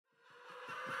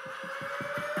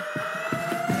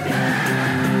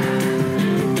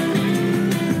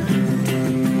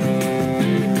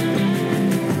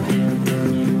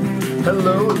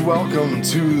Welcome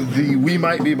to the We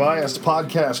Might Be Biased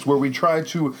podcast, where we try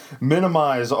to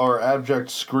minimize our abject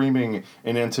screaming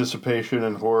in anticipation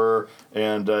and horror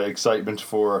and excitement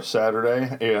for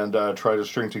Saturday, and try to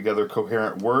string together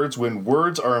coherent words when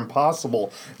words are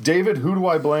impossible. David, who do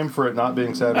I blame for it not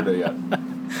being Saturday yet?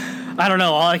 I don't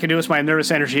know. All I can do with my nervous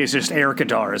energy is just air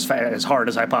guitar as hard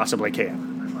as I possibly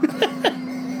can.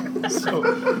 So,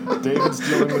 David's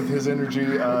dealing with his energy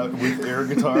with air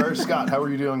guitar. Scott, how are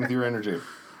you dealing with your energy?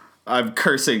 I'm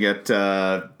cursing at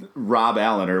Rob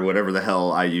Allen or whatever the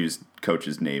hell I used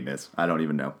coach's name is. I don't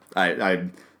even know.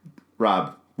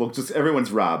 Rob. Well, just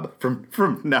everyone's Rob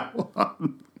from now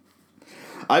on.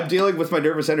 I'm dealing with my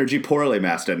nervous energy poorly,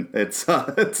 Maston. It's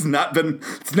not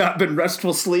been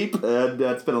restful sleep, and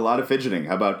it's been a lot of fidgeting.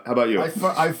 How about you?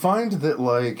 I find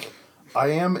that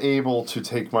I am able to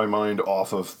take my mind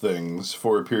off of things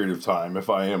for a period of time if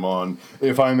I'm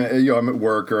at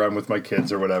work or I'm with my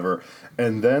kids or whatever,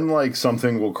 and then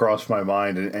something will cross my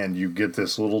mind and you get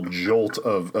this little jolt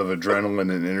of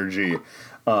adrenaline and energy,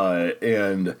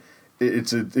 and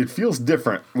it feels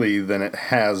differently than it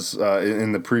has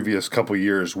in the previous couple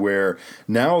years, where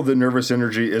now the nervous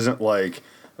energy isn't like,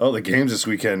 oh, the game's this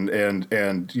weekend and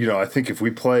I think if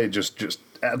we play just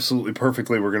absolutely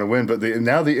perfectly we're going to win, but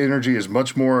now the energy is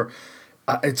much more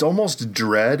it's almost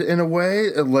dread in a way,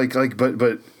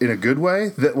 but in a good way,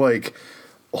 that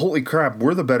holy crap,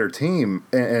 we're the better team,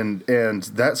 and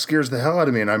that scares the hell out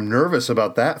of me, and I'm nervous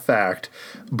about that fact,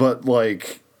 but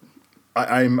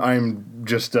I'm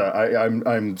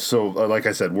so, like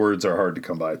I said, words are hard to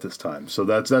come by at this time. So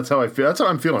that's how I feel. That's how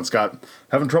I'm feeling, Scott.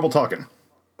 Having trouble talking.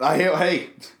 Hey,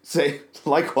 say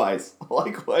likewise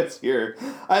here.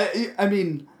 I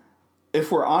mean,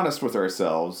 if we're honest with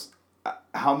ourselves,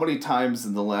 how many times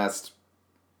in the last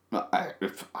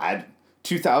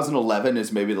 2011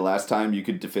 is maybe the last time you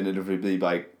could definitively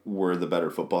be we're the better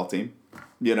football team.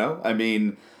 I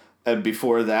mean, and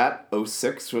before that,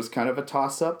 2006 was kind of a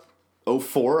toss up.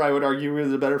 2004, I would argue, we were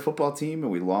the better football team,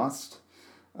 and we lost.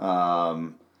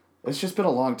 It's just been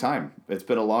a long time. It's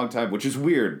been a long time, which is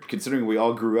weird, considering we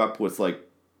all grew up with,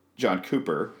 John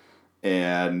Cooper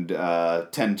and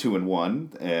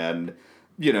 10-2-1. And,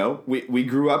 we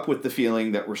grew up with the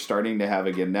feeling that we're starting to have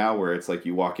again now, where it's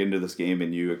you walk into this game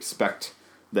and you expect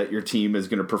that your team is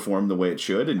going to perform the way it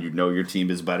should, and your team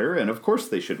is better, and of course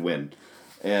they should win.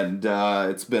 And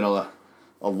it's been a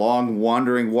long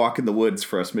wandering walk in the woods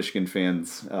for us Michigan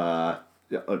fans,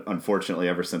 unfortunately,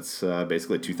 ever since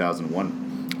basically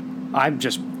 2001. I'm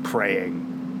just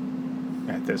praying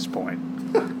at this point.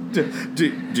 Do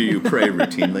you pray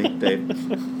routinely, Dave?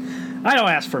 I don't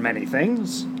ask for many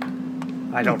things,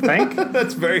 I don't think.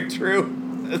 That's very true.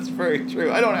 That's very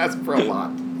true. I don't ask for a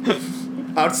lot.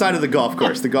 Outside of the golf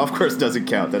course. The golf course doesn't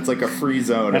count. That's a free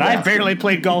zone. And I've barely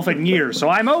played golf in years, so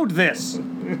I'm owed this.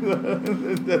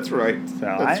 That's right.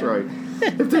 That's right.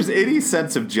 If there's any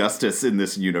sense of justice in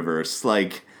this universe,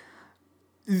 I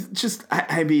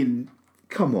mean,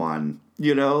 come on,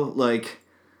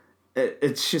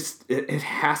 it's just, it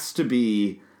has to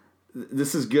be,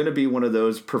 this is going to be one of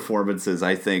those performances,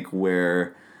 I think,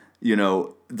 where,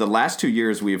 the last 2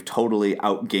 years we've totally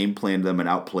out-game planned them and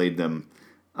outplayed them,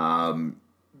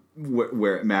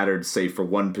 where it mattered, say, for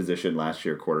one position last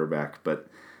year, quarterback, but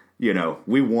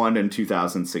we won in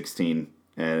 2016,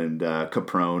 and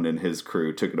Caprone and his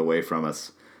crew took it away from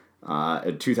us.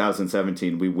 In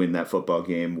 2017, we win that football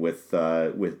game with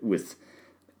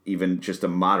even just a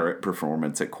moderate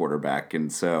performance at quarterback.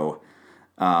 And so,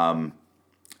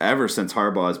 ever since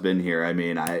Harbaugh has been here, I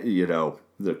mean,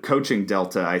 the coaching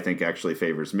delta, I think, actually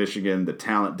favors Michigan. The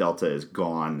talent delta is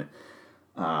gone.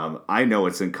 I know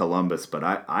it's in Columbus, but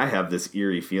I have this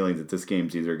eerie feeling that this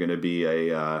game's either going to be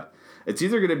it's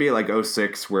either going to be like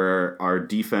 2006, where our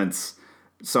defense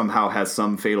somehow has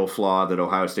some fatal flaw that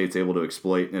Ohio State's able to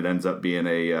exploit, and it ends up being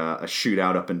a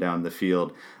shootout up and down the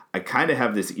field. I kind of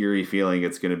have this eerie feeling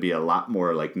it's going to be a lot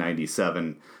more like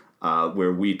 97,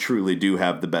 where we truly do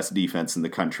have the best defense in the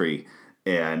country,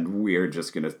 and we're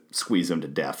just going to squeeze them to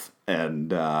death.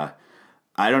 And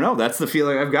I don't know. That's the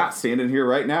feeling I've got standing here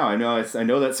right now. I know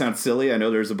that sounds silly. I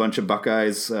know there's a bunch of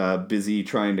Buckeyes busy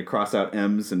trying to cross out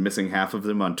M's and missing half of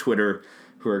them on Twitter,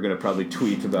 who are going to probably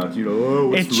tweet about,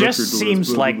 what's it just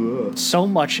seems like so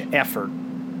much effort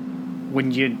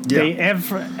when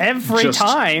every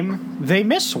time they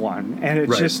miss one, and it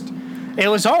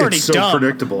was already it's so dumb.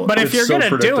 Predictable. But if you're going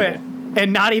to do it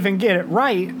and not even get it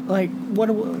right, what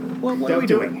are we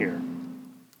doing here?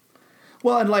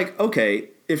 Well, and okay,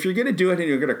 if you're going to do it and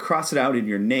you're going to cross it out in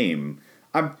your name,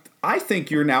 I think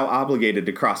you're now obligated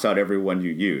to cross out everyone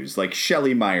you use. Like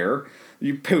Shelley Meyer,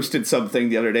 you posted something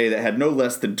the other day that had no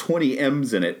less than 20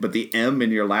 M's in it, but the M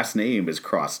in your last name is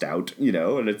crossed out, you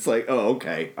know, and it's like, oh,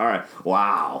 okay, all right,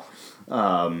 wow.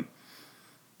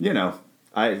 You know,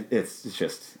 it's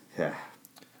just, yeah.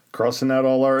 Crossing out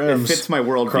all our M's. It fits my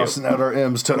worldview. Crossing out our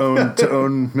M's to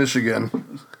own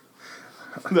Michigan.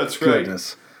 That's right.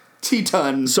 Goodness.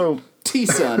 T-ton. So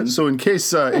T-son. So in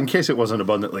case it wasn't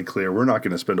abundantly clear, we're not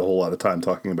going to spend a whole lot of time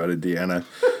talking about Indiana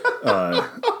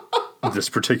this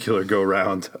particular go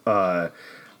round.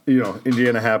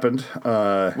 Indiana happened,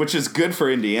 which is good for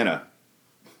Indiana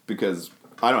because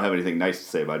I don't have anything nice to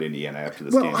say about Indiana after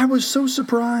this game. Well, I was so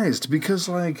surprised because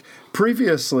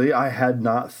previously I had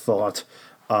not thought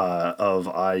of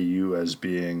IU as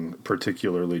being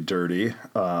particularly dirty.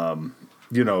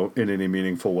 In any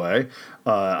meaningful way.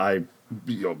 I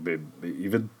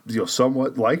even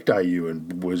somewhat liked IU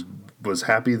and was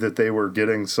happy that they were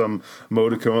getting some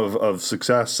modicum of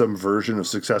success, some version of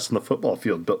success in the football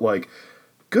field. But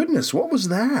goodness, what was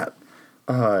that?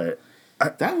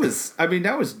 That was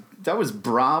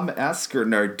Braum-esque or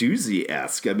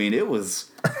Narduzzi-esque. I mean, it was.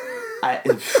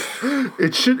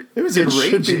 It should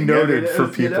be noted for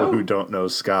people who don't know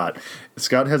Scott.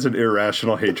 Scott has an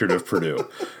irrational hatred of Purdue.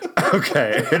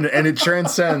 Okay, and it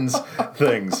transcends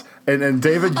things. And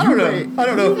David, I don't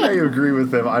know. You may agree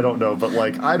with him. I don't know, but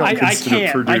I don't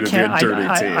consider Purdue to be a dirty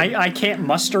team. I can't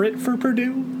muster it for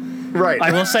Purdue. Right.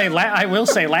 I will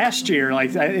say last year,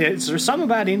 there's some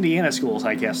about Indiana schools,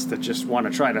 I guess, that just want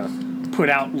to try to put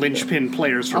out linchpin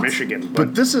players for Michigan.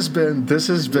 But this has been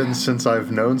since I've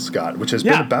known Scott, which has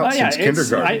been since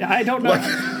kindergarten. I don't know.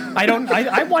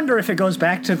 I wonder if it goes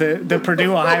back to the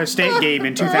Purdue Ohio State game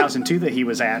in 2002 that he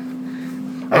was at.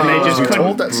 And they just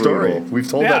told that story. We've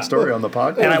told that story on the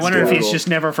podcast. And I wonder if he's just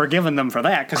never forgiven them for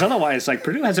that, because otherwise,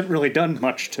 Purdue hasn't really done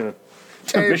much to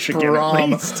Michigan, at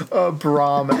least.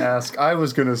 Braum-esque. I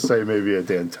was going to say maybe a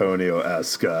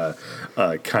D'Antonio-esque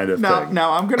kind of thing.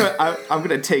 Now I'm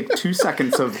gonna take 2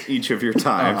 seconds of each of your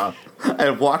time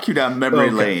and walk you down memory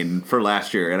lane for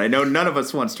last year. And I know none of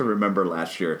us wants to remember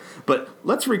last year, but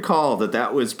let's recall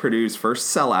that was Purdue's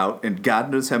first sellout in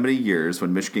God knows how many years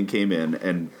when Michigan came in,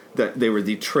 and that they were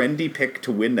the trendy pick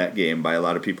to win that game by a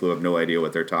lot of people who have no idea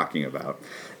what they're talking about.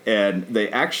 And they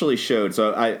actually showed.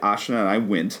 So Ashna and I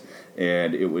went.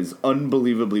 And it was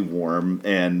unbelievably warm,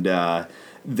 and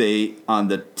they on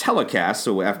the telecast.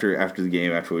 So after the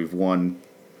game, after we've won,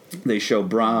 they show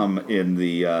Braum in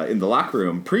the locker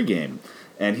room pregame,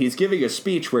 and he's giving a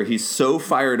speech where he's so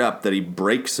fired up that he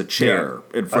breaks a chair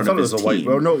in front of his team.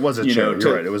 Oh no, it was a chair.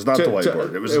 You're right. It was not the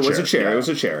whiteboard. It was a chair. It was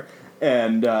a chair.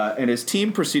 And his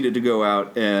team proceeded to go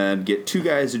out and get 2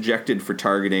 guys ejected for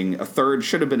targeting. A third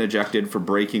should have been ejected for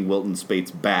breaking Wilton Spate's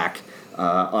back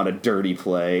on a dirty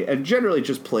play, and generally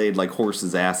just played like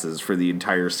horses' asses for the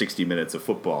entire 60 minutes of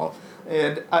football.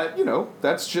 And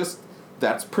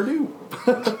that's Purdue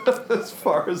as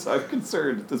far as I'm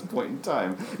concerned at this point in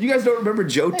time. You guys don't remember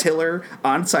Joe Tiller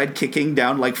onside kicking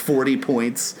down 40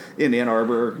 points in Ann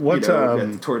Arbor towards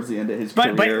the end of his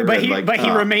career? But he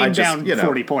remained down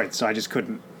 40 points, so I just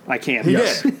couldn't. I can't. He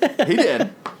did.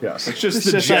 Yes. It's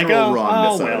just the general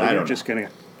wrongness. I'm just going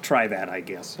to try that, I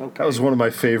guess. Okay. That was one of my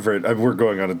favorite. We're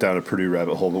going down a Purdue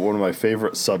rabbit hole, but one of my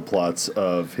favorite subplots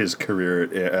of his career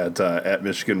at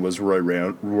Michigan was Roy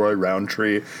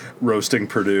Roundtree roasting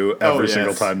Purdue every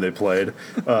single time they played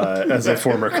as a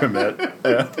former commit,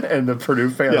 and the Purdue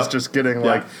fans just getting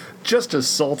just as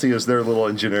salty as their little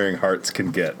engineering hearts can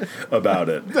get about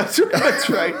it. That's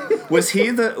right. Was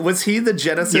he the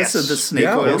genesis of the snake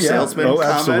oil salesman? Oh,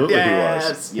 comment? Absolutely, he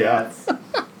was. Yes.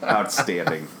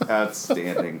 Outstanding.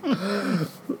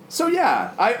 So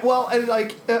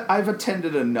I've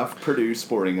attended enough Purdue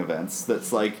sporting events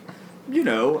that's I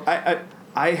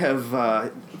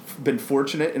have been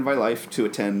fortunate in my life to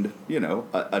attend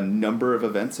a number of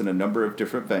events in a number of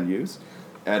different venues,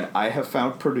 and I have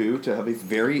found Purdue to have a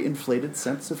very inflated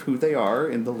sense of who they are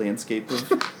in the landscape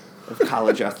of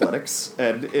college athletics,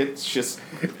 and it's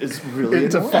really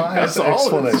it defies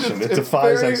explanation. It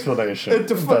defies explanation.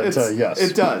 Yes,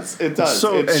 it does.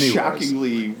 So, it's anyways,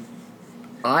 shockingly.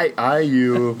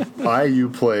 IU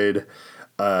played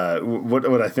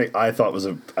what I thought was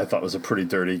a pretty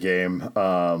dirty game.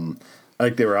 I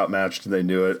think they were outmatched and they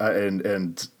knew it.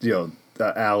 And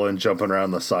Allen jumping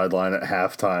around the sideline at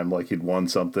halftime like he'd won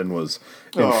something was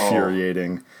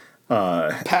infuriating.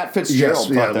 Pat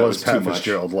Fitzgerald. Yes, it was Pat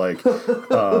Fitzgerald.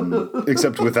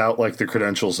 Except without the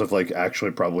credentials of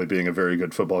actually probably being a very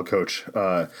good football coach.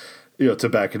 To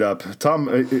back it up,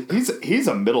 Tom. He's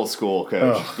a middle school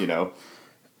coach.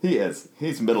 He is.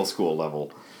 He's middle school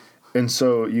level. And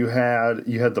so you had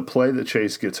the play that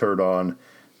Chase gets hurt on,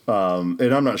 And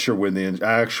I'm not sure when the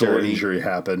actual injury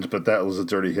happened, but that was a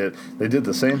dirty hit. They did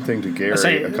the same thing to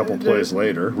Gary a couple plays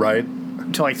later, right?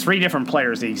 To like 3 different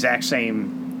players, the exact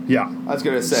same. Yeah, I was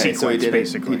going to say. So he did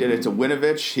basically. He did it to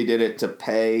Winovich. He did it to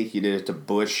Pay. He did it to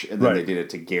Bush, and then they did it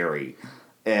to Gary.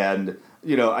 And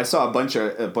I saw a bunch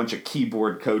of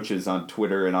keyboard coaches on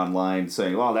Twitter and online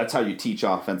saying, "Well, that's how you teach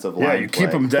offensive line. Yeah, you keep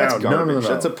them down. That's garbage. No.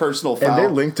 That's a personal foul." And they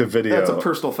linked a video. That's a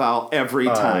personal foul every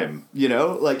time.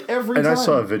 Like every time. And I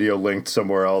saw a video linked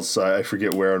somewhere else. I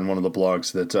forget where on one of the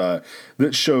blogs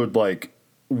that showed like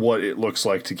what it looks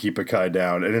like to keep a guy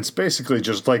down, and it's basically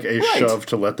just like a shove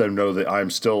to let them know that I'm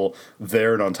still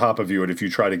there and on top of you, and if you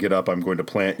try to get up, I'm going to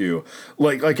plant you.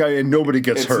 And nobody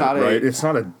gets hurt, right? It's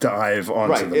not a dive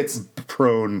onto the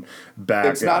prone back.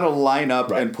 It's not a line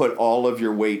up and put all of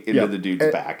your weight into the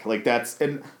dude's back. Like that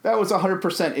was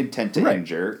 100% intent to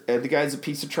injure. And the guy's a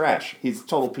piece of trash. He's a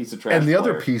total piece of trash. And the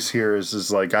other piece here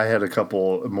is like I had a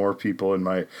couple more people in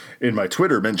my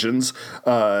Twitter mentions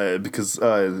because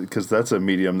that's a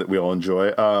medium that we all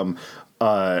enjoy.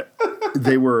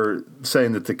 They were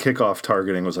saying that the kickoff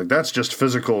targeting was like that's just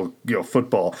physical,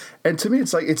 football. And to me,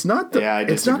 it's like it's not the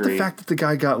fact that the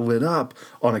guy got lit up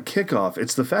on a kickoff.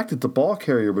 It's the fact that the ball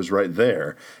carrier was right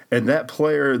there, and that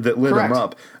player that lit him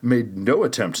up made no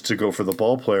attempt to go for the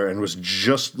ball player and was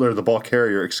the ball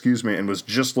carrier, and was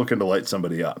just looking to light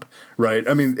somebody up. Right?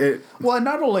 I mean,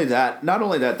 not only that,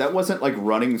 that wasn't like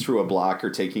running through a block or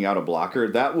taking out a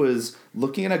blocker. That was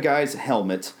looking at a guy's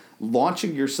helmet,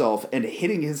 launching yourself and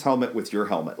hitting his helmet with your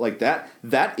helmet. Like that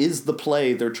is the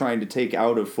play they're trying to take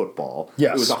out of football.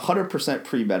 Yes. It was 100%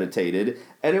 premeditated,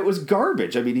 and it was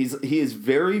garbage. I mean, he is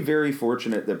very, very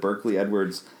fortunate that Berkeley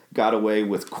Edwards got away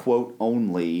with, quote,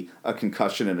 only a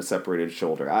concussion and a separated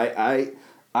shoulder. I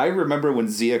remember when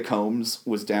Zia Combs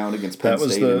was down against Penn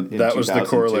State in 2002. That was the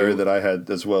corollary that I had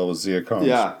as well, was Zia Combs.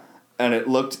 Yeah. And it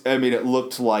looked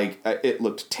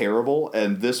terrible.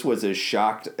 And this was as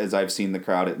shocked as I've seen the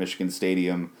crowd at Michigan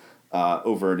Stadium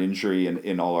over an injury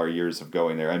in all our years of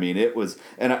going there. I mean, it was,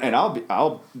 and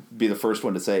I'll be the first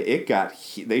one to say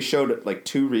they showed like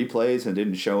 2 replays and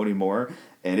didn't show any more,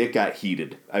 and it got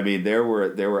heated. I mean, there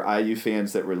were IU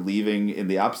fans that were leaving in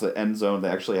the opposite end zone. They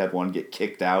actually had one get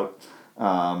kicked out.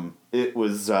 It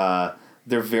was.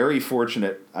 They're very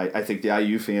fortunate, I think the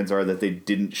IU fans are, that they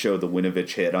didn't show the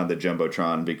Winovich hit on the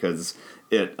Jumbotron, because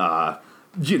you're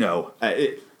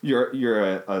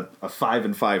a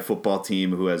 5-5 football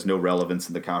team who has no relevance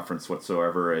in the conference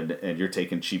whatsoever, and you're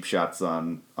taking cheap shots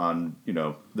on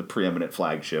the preeminent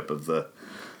flagship of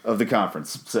the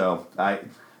conference. So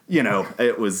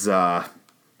it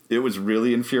was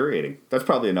really infuriating. That's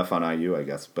probably enough on IU, I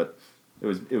guess, but it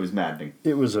was maddening.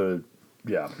 It was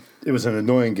an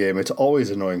annoying game. It's always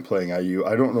annoying playing IU.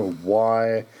 I don't know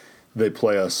why they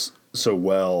play us so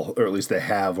well, or at least they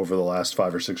have over the last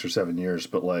 5 or 6 or 7 years.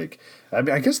 But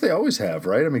I guess they always have,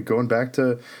 right? I mean, going back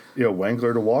to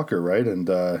Wangler to Walker, right,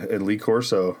 and Lee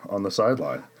Corso on the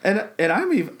sideline. And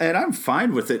I'm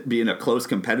fine with it being a close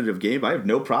competitive game. I have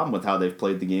no problem with how they've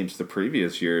played the games the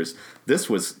previous years. This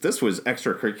was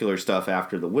extracurricular stuff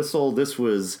after the whistle. This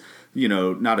was.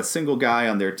 Not a single guy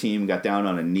on their team got down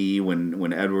on a knee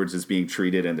when Edwards is being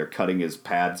treated, and they're cutting his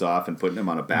pads off and putting him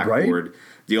on a backboard. Right.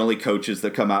 The only coaches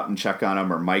that come out and check on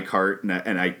him are Mike Hart,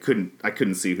 and I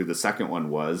couldn't see who the second one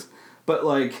was. But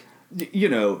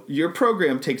your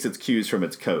program takes its cues from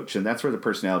its coach, and that's where the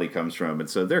personality comes from. And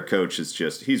so their coach is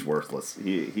he's worthless.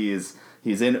 He's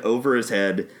in over his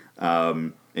head.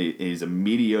 He's a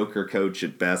mediocre coach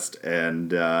at best,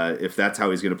 and if that's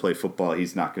how he's going to play football,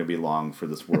 he's not going to be long for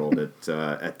this world at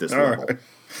this level. Right.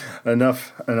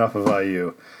 Enough of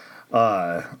IU.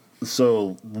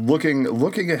 So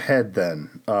looking ahead,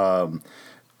 then,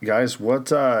 guys, what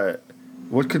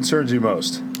concerns you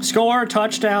most? Score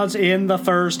touchdowns in the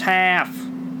first half.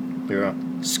 Yeah.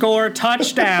 Score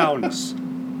touchdowns.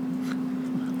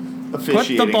 Put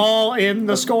the ball in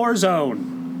the score zone.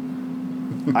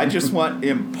 I just want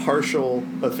impartial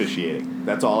officiating.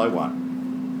 That's all I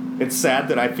want. It's sad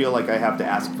that I feel like I have to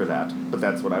ask for that, but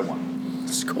that's what I want.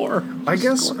 Score. I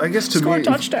guess to score me,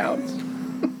 touchdowns.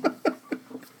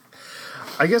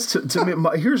 I guess to me,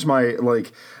 here's my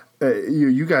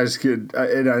you guys could,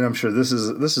 and I'm sure this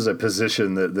is a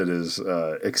position that is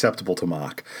acceptable to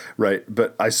mock, right?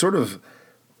 But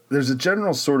there's a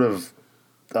general sort of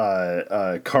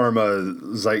karma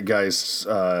zeitgeist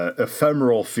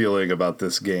ephemeral feeling about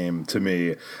this game to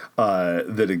me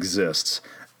that exists,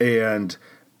 and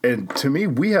And to me,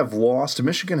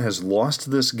 Michigan has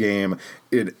lost this game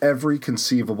in every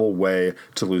conceivable way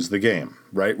to lose the game,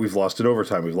 right? We've lost in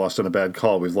overtime. We've lost on a bad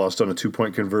call. We've lost on a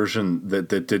 2-point conversion that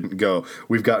didn't go.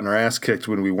 We've gotten our ass kicked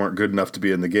when we weren't good enough to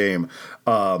be in the game.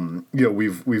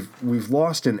 We've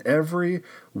lost in every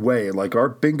way. Like, our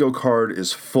bingo card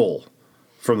is full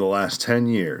from the last 10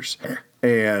 years.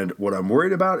 And what I'm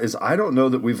worried about is I don't know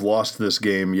that we've lost this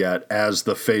game yet as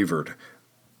the favored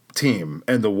team,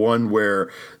 and the one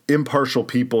where impartial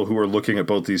people who are looking at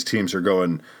both these teams are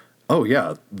going, oh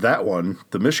yeah, that one,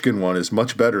 the Michigan one, is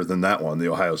much better than that one, the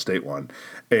Ohio State one,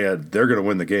 and they're going to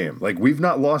win the game. Like, we've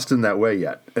not lost in that way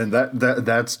yet, and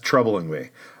that's troubling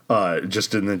me.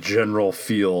 Just in the general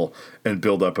feel and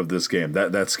build up of this game,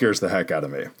 that scares the heck out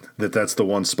of me. That's the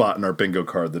one spot in our bingo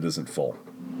card that isn't full.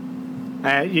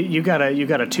 You got a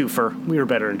twofer. We were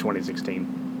better in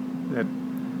 2016.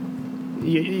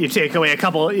 You take away a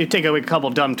couple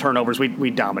dumb turnovers.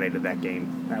 We dominated that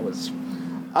game. That was.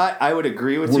 I would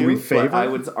agree with you, but I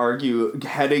would argue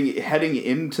heading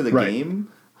into the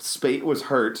game, Spate was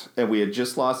hurt, and we had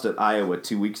just lost at Iowa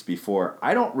 2 weeks before.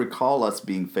 I don't recall us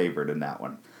being favored in that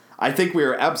one. I think we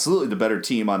were absolutely the better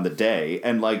team on the day,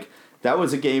 and that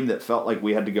was a game that felt like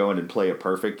we had to go in and play a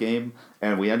perfect game,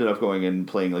 and we ended up going in and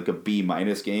playing like a B-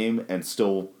 game and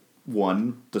still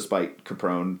won, despite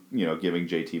Caprone, giving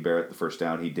JT Barrett the first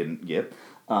down he didn't get.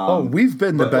 We've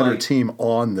been the better team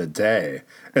on the day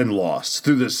and lost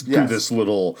through this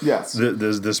little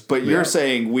this. But you're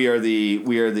saying we are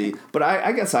the. But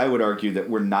I guess I would argue that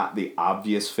we're not the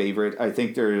obvious favorite. I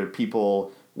think there are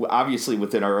people obviously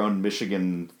within our own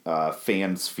Michigan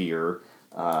fan sphere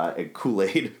and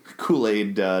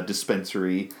Kool-Aid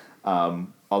dispensary. A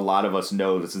lot of us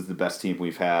know this is the best team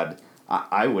we've had.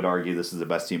 I would argue this is the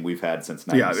best team we've had since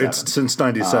 97. Yeah, it's since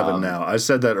 97 now. I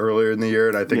said that earlier in the year,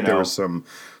 and I think there was some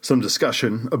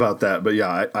discussion about that. But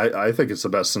yeah, I think it's the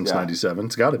best since 97.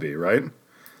 It's got to be, right?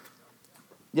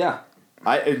 Yeah.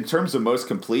 In terms of most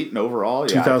complete and overall,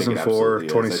 2004,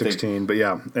 2016. But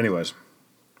yeah, anyways.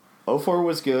 04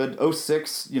 was good.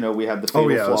 06, we had the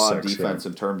fatal flaw defense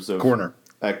in terms of corner.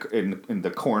 In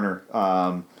the corner.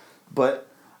 But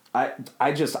I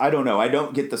don't know. I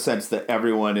don't get the sense that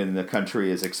everyone in the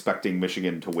country is expecting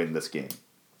Michigan to win this game.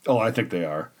 Oh, I think they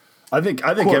are. I think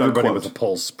quote, everybody unquote. With a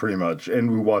pulse, pretty much, and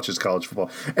who watches college football,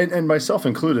 and myself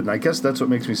included. And I guess that's what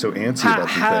makes me so antsy about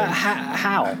the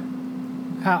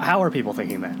thing. How are people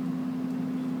thinking that?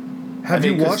 Have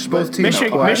you watched both teams?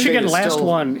 Michigan last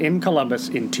won in Columbus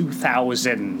in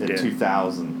 2000. In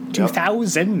 2000.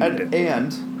 2000.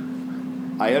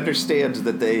 And I understand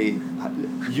that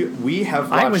we have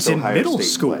watched I was in Ohio middle State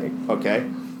school. Play, okay,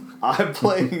 I'm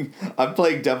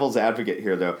playing devil's advocate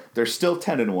here though. They're still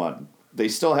 10-1. They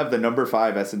still have the number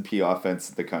 5 S&P offense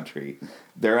in the country.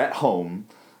 They're at home,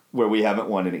 where we haven't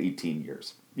won in 18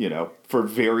 years. For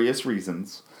various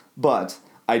reasons, but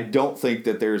I don't think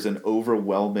that there's an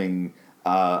overwhelming.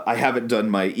 I haven't done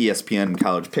my ESPN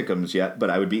college pick'ems yet, but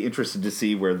I would be interested to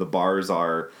see where the bars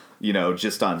are.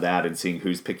 just on that and seeing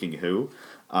who's picking who.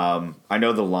 I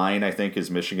know the line I think is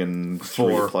Michigan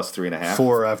 3 plus 3.5.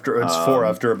 4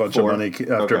 after a bunch of money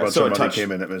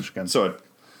came in at Michigan. So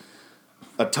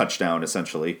a touchdown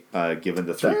essentially, given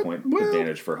the 3-point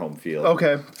advantage for home field.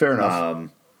 Okay, fair enough.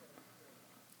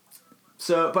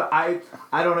 But I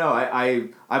don't know.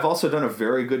 I've also done a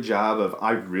very good job of,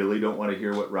 I really don't want to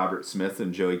hear what Robert Smith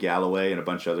and Joey Galloway and a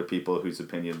bunch of other people whose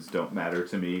opinions don't matter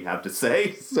to me have to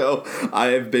say. So I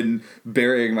have been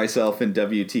burying myself in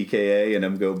WTKA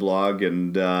and MGO blog,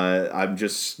 and I'm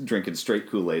just drinking straight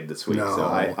Kool-Aid this week. No. So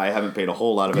I haven't paid a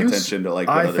whole lot of attention to what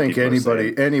other people are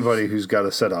saying. Anybody who's got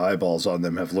a set of eyeballs on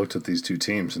them have looked at these two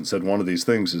teams and said one of these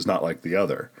things is not like the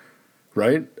other,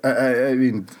 right? I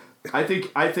mean. I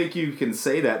think you can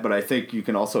say that, but I think you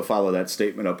can also follow that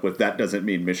statement up with that doesn't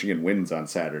mean Michigan wins on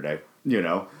Saturday.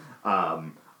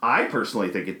 I personally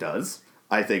think it does.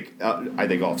 I think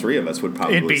all three of us would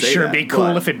probably say that. It'd be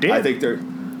cool if it did. I think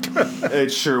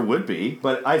it sure would be,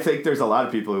 but I think there's a lot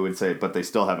of people who would say, but they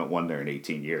still haven't won there in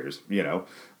 18 years.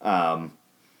 And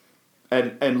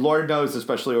Lord knows,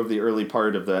 especially over the early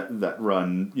part of that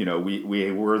run,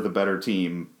 we were the better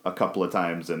team a couple of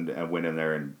times and went in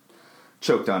there and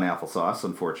choked on applesauce,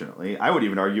 unfortunately. I would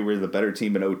even argue we're the better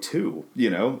team in 02,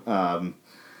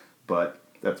 but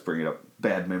that's bringing up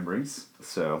bad memories.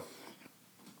 So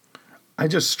I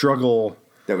just struggle.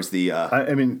 That was the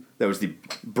that was the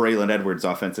Braylon Edwards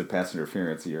offensive pass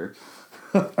interference year.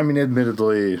 I mean,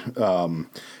 admittedly, I'm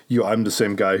the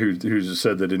same guy who just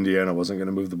said that Indiana wasn't going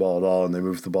to move the ball at all, and they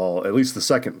moved the ball at least the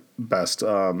second best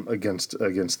against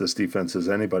this defense as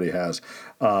anybody has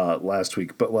last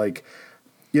week. But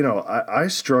I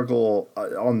struggle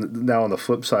on the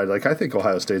flip side. Like, I think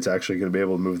Ohio State's actually going to be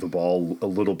able to move the ball a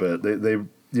little bit.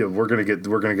 We're going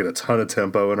to get a ton of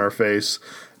tempo in our face,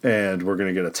 and we're going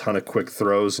to get a ton of quick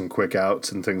throws and quick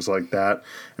outs and things like that.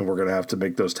 And we're going to have to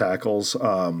make those tackles.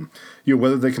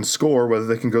 Whether they can score, whether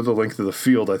they can go the length of the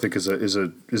field, I think is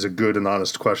a good and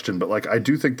honest question. But like, I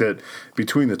do think that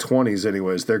between the 20s,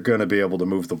 anyways, they're going to be able to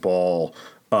move the ball.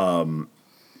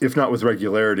 If not with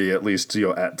regularity, at least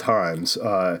at times.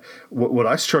 What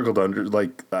I struggled under,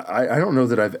 like, I don't know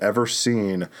that I've ever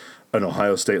seen an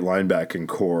Ohio State linebacking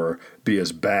core be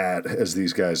as bad as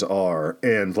these guys are,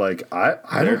 and like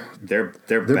they're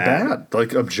bad,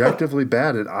 like objectively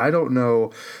bad, and I don't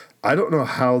know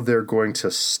how they're going to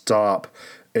stop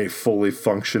a fully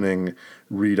functioning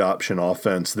read option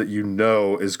offense that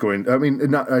is going. I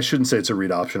mean, I shouldn't say it's a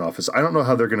read option offense. I don't know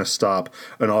how they're going to stop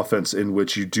an offense in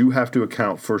which you do have to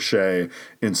account for Shea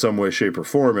in some way, shape, or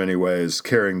form, anyways,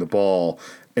 carrying the ball.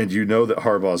 And that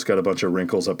Harbaugh's got a bunch of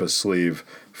wrinkles up his sleeve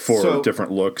for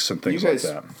different looks and things like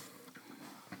that.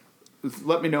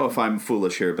 Let me know if I'm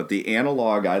foolish here, but the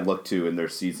analog I look to in their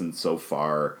season so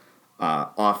far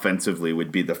offensively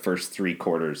would be the first 3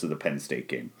 quarters of the Penn State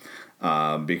game.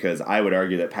 Because I would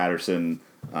argue that Patterson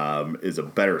is a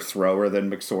better thrower than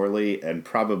McSorley and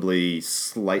probably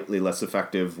slightly less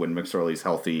effective when McSorley's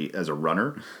healthy as a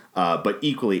runner, but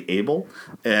equally able.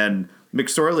 And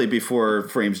McSorley, before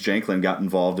Frames Janklin got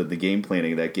involved in the game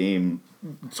planning of that game,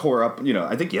 tore up,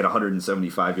 I think he had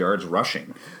 175 yards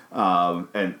rushing.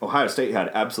 And Ohio State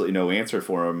had absolutely no answer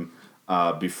for him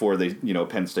before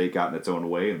Penn State got in its own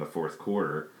way in the fourth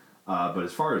quarter. But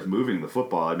as far as moving the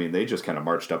football, I mean, they just kind of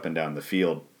marched up and down the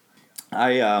field.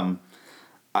 I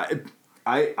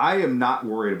am not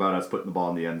worried about us putting the ball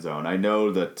in the end zone. I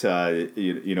know that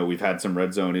we've had some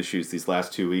red zone issues these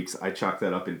last 2 weeks. I chalk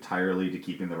that up entirely to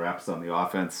keeping the reps on the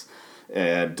offense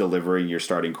and delivering your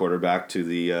starting quarterback to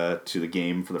the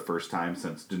game for the first time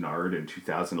since Denard in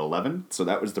 2011. So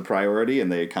that was the priority, and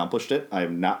they accomplished it. I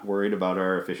am not worried about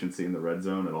our efficiency in the red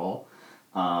zone at all.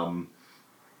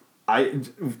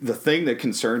 The thing that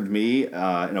concerned me, and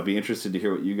I'll be interested to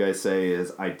hear what you guys say,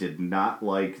 is I did not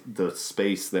like the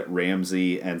space that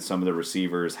Ramsey and some of the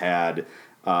receivers had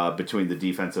between the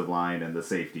defensive line and the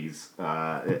safeties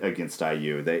against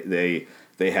IU.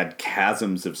 They had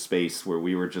chasms of space where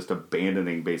we were just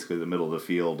abandoning basically the middle of the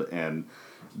field, and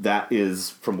that is,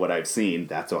 from what I've seen,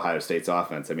 that's Ohio State's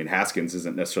offense. I mean, Haskins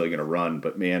isn't necessarily going to run,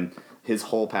 but man, his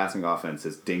whole passing offense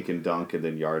is dink and dunk and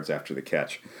then yards after the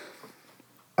catch.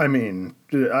 I mean,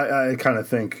 I kind of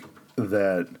think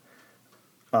that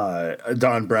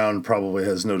Don Brown probably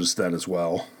has noticed that as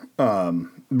well.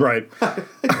 Right.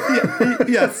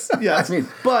 Yes. I mean,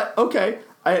 but, okay,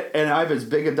 I'm as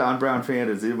big a Don Brown fan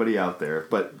as anybody out there,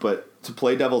 but to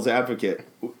play devil's advocate,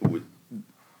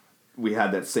 we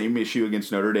had that same issue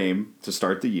against Notre Dame to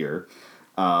start the year,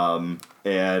 and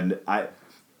I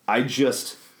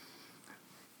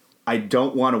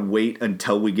don't want to wait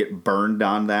until we get burned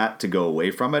on that to go away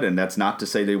from it, and that's not to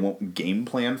say they won't game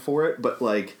plan for it, but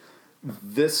like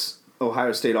this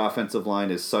Ohio State offensive line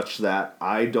is such that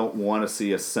I don't want to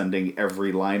see us sending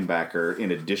every linebacker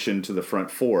in addition to the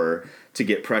front 4 to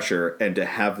get pressure and to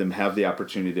have them have the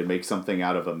opportunity to make something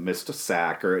out of a missed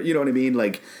sack, or you know what I mean?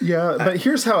 Like, yeah, but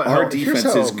here's how our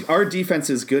defense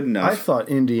is good enough. I thought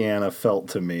Indiana felt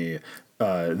to me,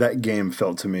 that game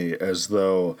felt to me as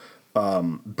though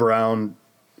Brown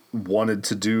wanted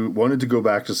to go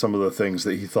back to some of the things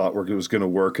that he thought was going to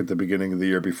work at the beginning of the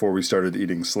year before we started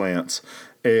eating slants,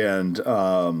 and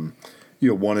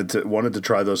wanted to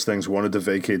try those things, wanted to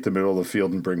vacate the middle of the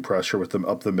field and bring pressure with them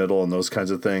up the middle and those kinds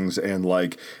of things, and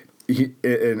like he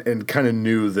kind of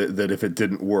knew that if it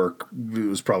didn't work, it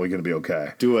was probably going to be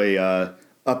okay. Do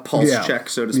a pulse check,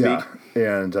 so to speak. Yeah.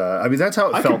 And I mean, that's how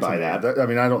it felt. By that. I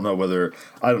mean, I don't know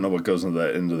what goes into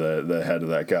the head of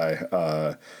that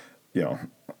guy.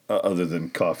 Other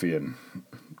than coffee and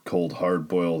cold,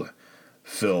 hard-boiled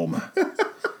film.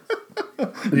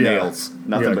 Nails.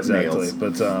 Nothing but nails.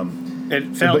 But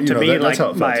it felt to me like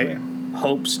my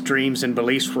hopes, dreams, and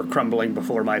beliefs were crumbling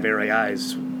before my very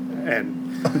eyes,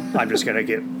 and I'm just going to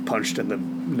get punched in the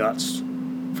nuts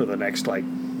for the next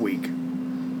week.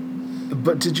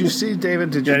 But did you see,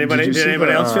 David? Did anybody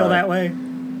else feel that way?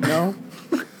 No.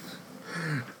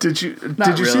 Did you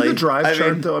see the drive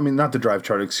chart, though? I mean, not the drive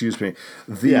chart, excuse me.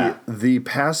 The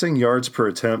passing yards per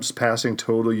attempts, passing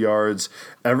total yards,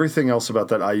 everything else about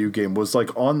that IU game was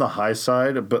on the high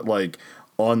side, but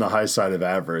on the high side of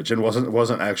average, and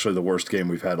wasn't actually the worst game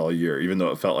we've had all year, even though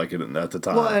it felt like it at the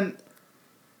time. Well,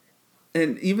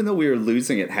 And even though we were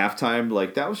losing at halftime,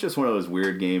 like, that was just one of those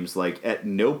weird games. Like, at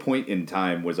no point in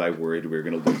time was I worried we were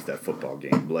going to lose that football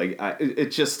game. Like,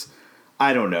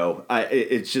 I don't know.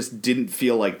 It just didn't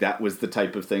feel like that was the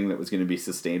type of thing that was going to be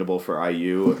sustainable for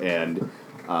IU. And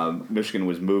Michigan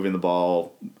was moving the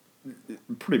ball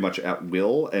pretty much at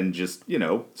will and just,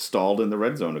 stalled in the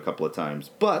red zone a couple of times.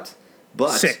 But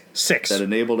six that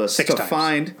enabled us six to times.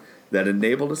 find that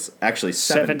enabled us actually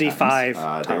 75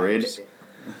 times.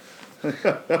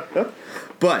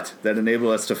 But that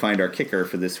enabled us to find our kicker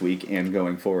for this week and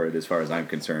going forward, as far as I'm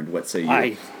concerned. What say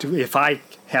you? If I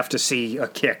have to see a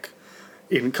kick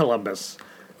in Columbus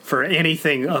for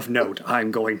anything of note,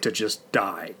 I'm going to just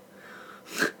die.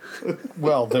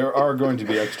 Well, there are going to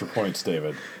be extra points,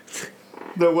 David.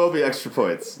 There will be extra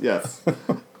points, yes.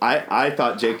 I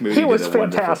thought Jake Moody was did a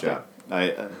wonderful fantastic.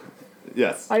 job.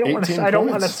 Yes. I don't want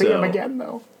to see him So- again,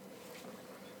 though.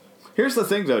 Here's the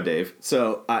thing, though, Dave.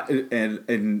 So,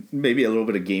 and maybe a little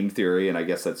bit of game theory, and I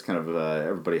guess that's kind of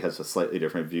everybody has a slightly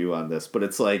different view on this. But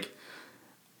it's like,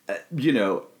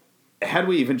 had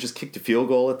we even just kicked a field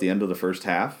goal at the end of the first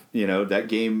half, that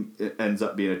game ends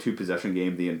up being a 2-possession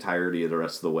game the entirety of the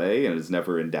rest of the way, and is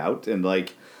never in doubt. And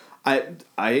like,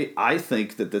 I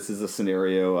think that this is a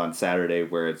scenario on Saturday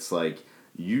where it's like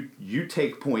you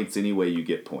take points any way you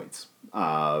get points.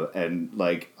 And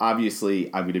like, obviously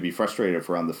I'm going to be frustrated if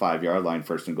we're on the 5-yard line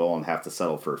 1st and goal and have to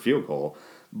settle for a field goal,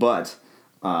 but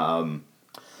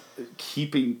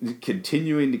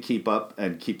continuing to keep up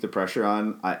and keep the pressure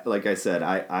on. Like I said,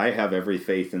 I have every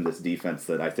faith in this defense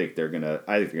that I think they're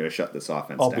gonna shut this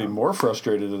offense down. I'll be more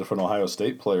frustrated if an Ohio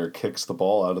State player kicks the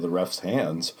ball out of the ref's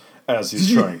hands as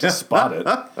he's trying to spot it.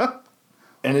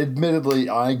 And admittedly,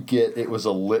 I get it was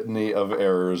a litany of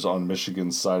errors on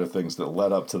Michigan's side of things that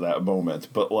led up to that moment.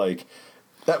 But, like,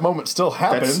 that moment still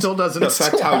happened. That still doesn't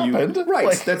affect how you... Right,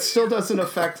 Like, that still doesn't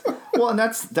affect... Well, and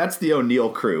that's the O'Neal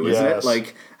crew, isn't it? Yes.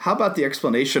 Like, how about the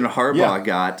explanation Harbaugh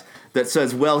got that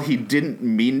says, well, he didn't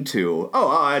mean to. Oh,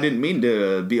 I didn't mean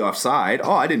to be offside.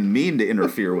 Oh, I didn't mean to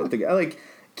interfere with the guy. Like,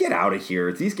 get out of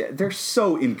here. These guys, they're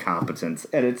so incompetent.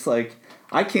 And it's like...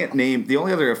 I can't name... The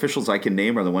only other officials I can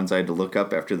name are the ones I had to look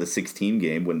up after the 16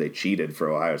 game when they cheated for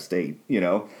Ohio State,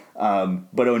 But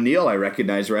O'Neal I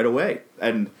recognize right away.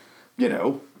 And,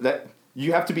 that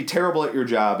you have to be terrible at your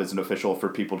job as an official for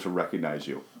people to recognize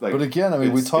you. Like, but again, I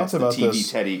mean, we talked about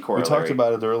this. Teddy We corollary. talked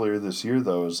about it earlier this year,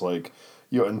 though, is like,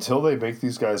 until they make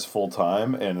these guys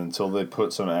full-time and until they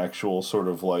put some actual sort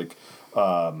of, like,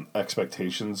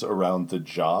 expectations around the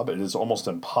job, it is almost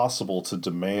impossible to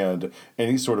demand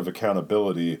any sort of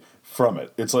accountability from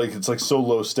it. It's like so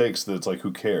low stakes that it's like,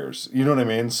 who cares? You know what I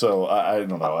mean? So I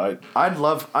don't know. I'd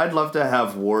love to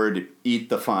have Ward eat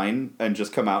the fine and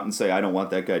just come out and say, I don't want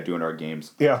that guy doing our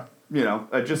games. Yeah.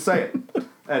 I'd just say it.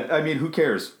 And, I mean, who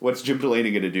cares? What's Jim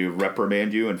Delaney going to do?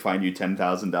 Reprimand you and fine you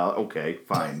 $10,000? Okay,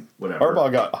 fine, whatever.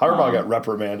 Harbaugh got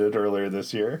reprimanded earlier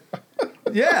this year.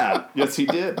 Yeah, yes, he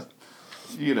did.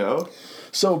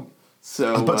 So,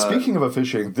 but speaking of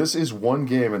officiating, this is one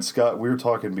game, and Scott, we were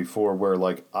talking before, where,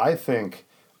 like, I think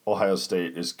Ohio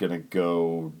State is going to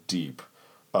go deep,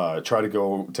 try to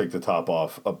go take the top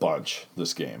off a bunch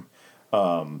this game,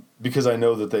 because I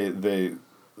know that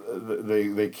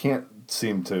they can't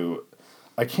seem to.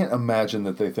 I can't imagine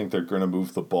that they think they're going to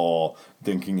move the ball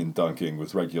dinking and dunking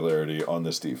with regularity on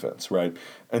this defense, right?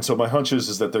 And so my hunch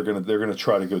is that they're going to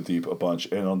try to go deep a bunch.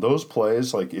 And on those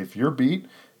plays, like, if you're beat,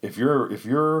 if you're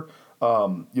Hill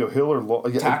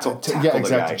or tackle exactly. the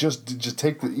guy. Just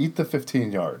eat the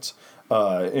 15 yards,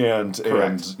 and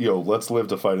let's live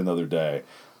to fight another day.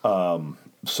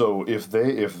 So if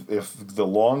the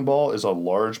long ball is a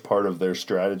large part of their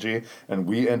strategy, and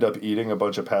we end up eating a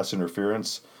bunch of pass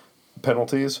interference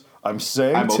penalties, I'm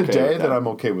saying today that I'm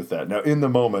okay with that. Now, in the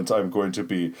moment, I'm going to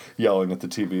be yelling at the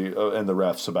TV and the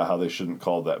refs about how they shouldn't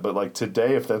call that. But like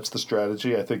today, if that's the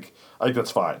strategy, I think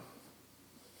that's fine.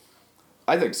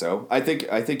 I think so. I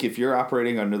think if you're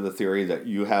operating under the theory that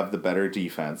you have the better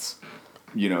defense,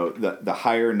 the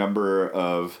higher number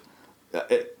of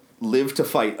live to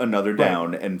fight another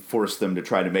down and force them to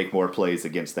try to make more plays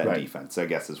against that defense, I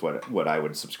guess is what I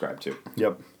would subscribe to.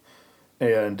 Yep.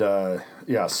 And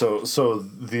so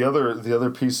the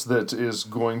other piece that is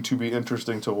going to be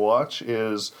interesting to watch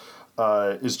is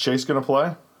Chase going to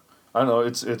play? I don't know.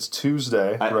 It's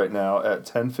Tuesday right now at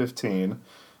 10:15.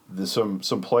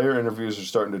 Some player interviews are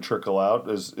starting to trickle out.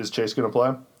 Is Chase going to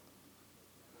play?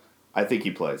 I think he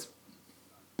plays,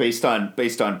 based on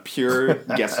pure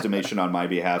guesstimation on my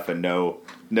behalf and no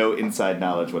inside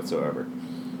knowledge whatsoever.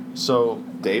 So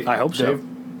Dave, I hope so.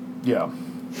 Yeah.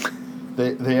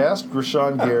 They asked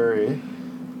Rashawn Gary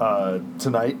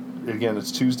tonight again,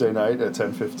 it's Tuesday night at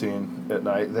 10:15 at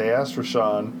night. They asked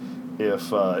Rashawn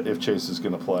if Chase is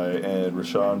going to play, and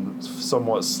Rashawn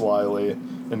somewhat slyly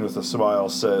and with a smile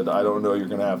said, "I don't know. You're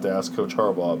going to have to ask Coach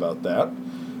Harbaugh about that."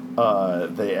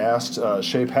 They asked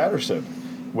Shea Patterson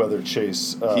whether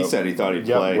Chase... he said he thought he'd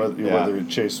play. Whether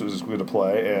Chase was going to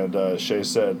play, and Shea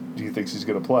said he thinks he's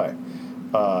going to play.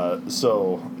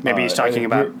 Maybe he's talking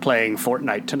about playing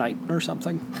Fortnite tonight or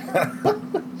something.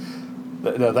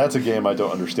 Now, that's a game I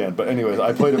don't understand. But anyways,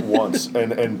 I played it once.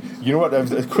 And you know what?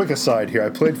 A quick aside here. I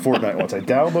played Fortnite once. I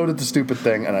downloaded the stupid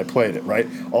thing, and I played it, right?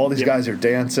 All these guys are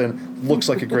dancing. Looks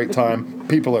like a great time.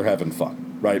 People are having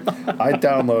fun, right? I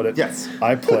download it. Yes.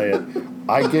 I play it.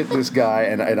 I get this guy,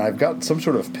 and I've got some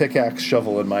sort of pickaxe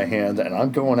shovel in my hand, and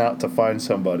I'm going out to find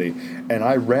somebody. And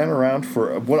I ran around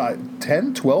for,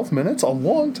 10, 12 minutes? A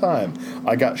long time.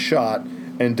 I got shot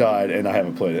and died, and I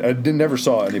haven't played it. I never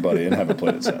saw anybody and haven't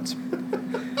played it since.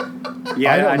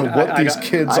 Yeah, I don't know what these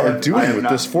kids are doing with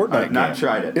this Fortnite game. I have not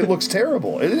tried it. It looks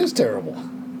terrible. It is terrible.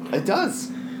 It does.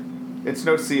 It's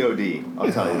no COD,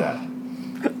 I'll tell you that.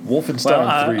 Wolfenstein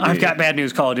 3D. I've got bad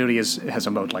news. Call of Duty has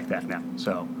a mode like that now,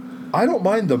 so... I don't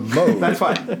mind the mode. That's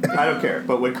fine. I don't care.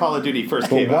 But when Call of Duty first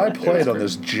came out... But why play it on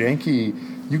this janky...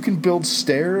 You can build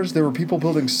stairs. There were people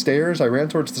building stairs. I ran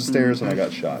towards the stairs and I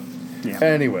got shot. Yeah.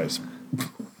 Anyways.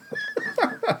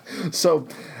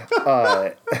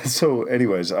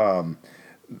 Anyways, I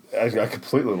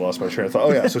completely lost my train of thought.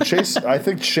 Oh, yeah. So Chase... I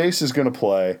think Chase is going to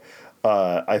play,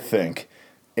 I think.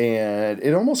 And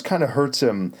it almost kind of hurts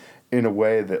him... in a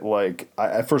way that, like,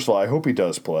 first of all, I hope he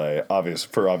does play,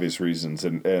 for obvious reasons.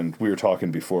 And we were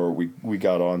talking before we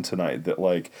got on tonight that,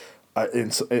 like,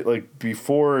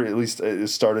 before at least it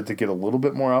started to get a little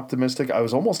bit more optimistic, I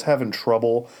was almost having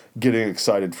trouble getting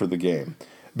excited for the game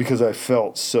because I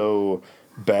felt so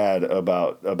bad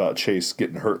about Chase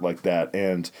getting hurt like that.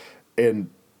 And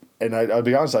I'll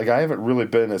be honest, like, I haven't really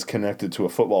been as connected to a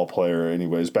football player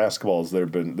anyways. Basketballs, there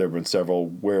have been several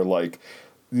where, like,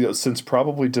 since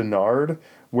probably Denard,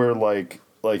 where like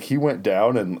he went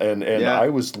down and I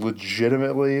was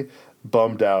legitimately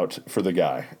bummed out for the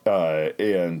guy,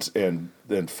 and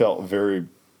felt very,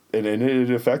 and it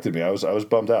affected me. I was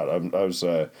bummed out. I mean,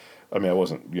 I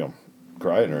wasn't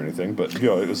crying or anything, but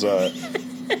it was. I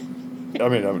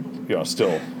mean, I'm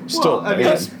still. Well, I mean,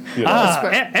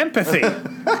 empathy.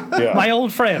 Yeah. My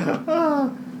old friend.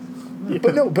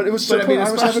 But it was so.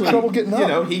 I was having trouble getting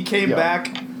up. He came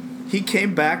back. He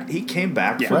came back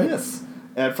for this.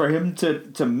 And for him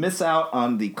to miss out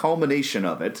on the culmination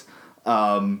of it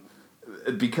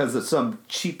because of some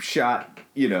cheap shot,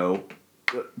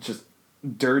 just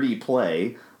dirty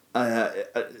play,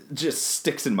 just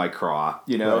sticks in my craw,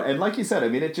 Right. And like you said,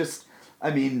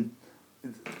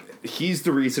 he's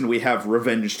the reason we have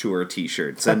Revenge Tour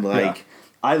t-shirts. And,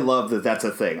 I love that that's a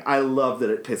thing. I love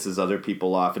that it pisses other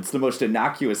people off. It's the most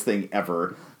innocuous thing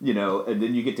ever, and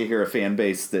then you get to hear a fan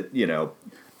base that,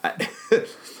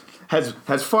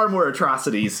 has far more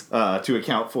atrocities to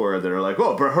account for that are like,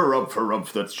 oh,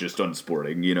 harumph, that's just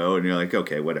unsporting, and you're like,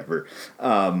 okay, whatever.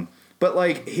 But,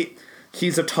 like,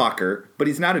 he's a talker, but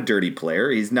he's not a dirty player.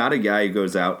 He's not a guy who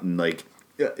goes out and, like,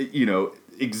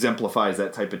 exemplifies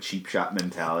that type of cheap shot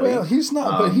mentality. Well, he's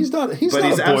not, but he's not a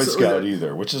Boy Scout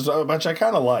either, which I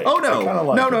kind of like. Oh no,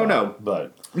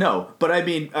 no. But I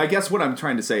mean, I guess what I'm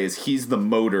trying to say is he's the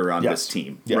motor on this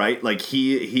team, right? Like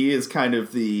he is kind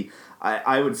of the.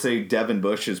 I would say Devin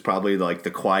Bush is probably like the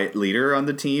quiet leader on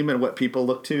the team and what people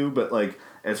look to, but like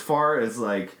as far as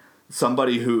like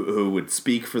somebody who would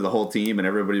speak for the whole team and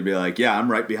everybody would be like, yeah, I'm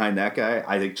right behind that guy.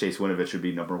 I think Chase Winovich would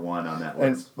be number one on that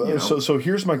list. So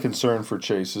here's my concern for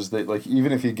Chase is that, like,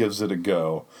 even if he gives it a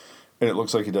go, and it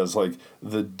looks like he does, like,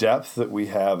 the depth that we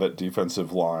have at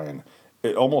defensive line,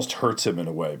 it almost hurts him in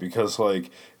a way because, like,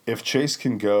 if Chase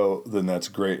can go, then that's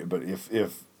great. But if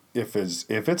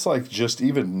it's like just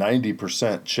even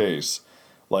 90% Chase,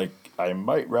 like, I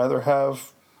might rather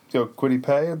have Kwity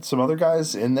Paye and some other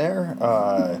guys in there,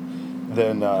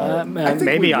 then I think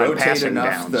maybe we on rotate passing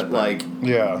enough downs, that but...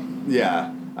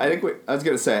 yeah. I think I was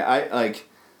gonna say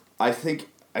I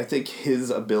think his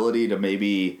ability to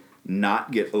maybe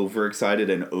not get overexcited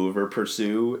and over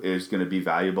pursue is going to be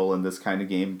valuable in this kind of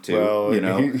game too. Well,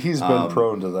 he's been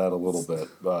prone to that a little bit.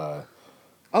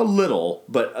 A little,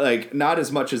 but like not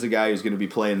as much as a guy who's going to be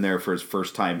playing there for his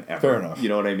first time ever. Fair enough. You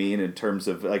know what I mean in terms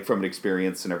of like from an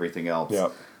experience and everything else. Yeah.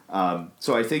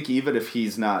 So I think even if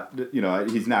he's not,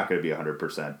 he's not going to be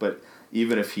 100%, but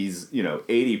even if he's,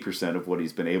 80% of what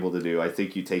he's been able to do, I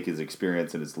think you take his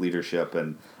experience and his leadership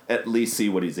and at least see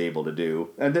what he's able to do.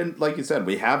 And then, like you said,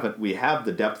 we have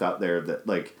the depth out there that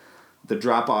like the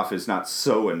drop off is not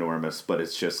so enormous, but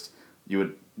it's just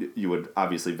you you would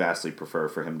obviously vastly prefer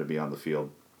for him to be on the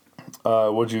field.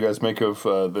 What did you guys make of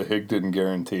the Higdon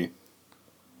guarantee?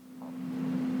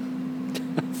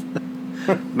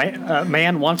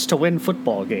 Man wants to win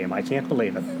football game. I can't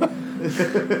believe it.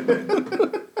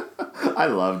 I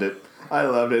loved it.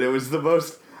 It was the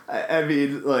most. I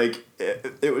mean, like,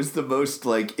 it was the most,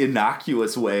 like,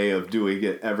 innocuous way of doing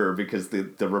it ever, because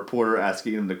the reporter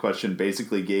asking him the question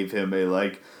basically gave him a,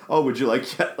 like, oh, would you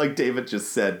like David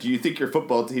just said, do you think your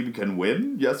football team can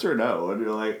win? Yes or no? And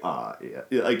you're like,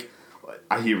 yeah. Like,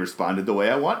 he responded the way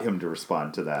I want him to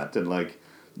respond to that. And, like,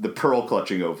 the pearl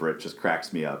clutching over it just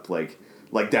cracks me up. Like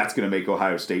that's going to make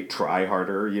Ohio State try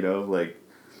harder, you know? Like,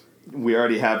 we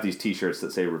already have these T-shirts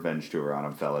that say revenge tour on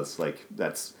them, fellas. Like,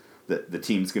 that's... The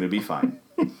team's going to be fine.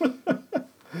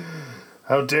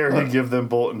 How dare he give them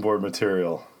bulletin board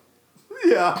material?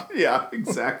 Yeah,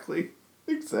 exactly.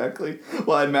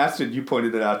 Well, and Maston, you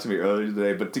pointed it out to me earlier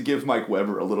today, but to give Mike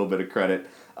Weber a little bit of credit,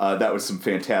 that was some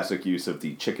fantastic use of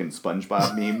the chicken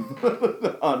SpongeBob meme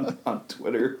on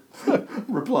Twitter.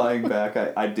 Replying back,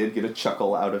 I did get a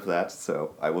chuckle out of that,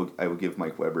 so I will give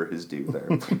Mike Weber his due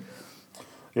there.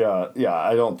 Yeah,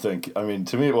 I don't think... I mean,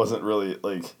 to me, it wasn't really,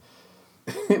 like...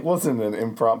 It wasn't an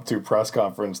impromptu press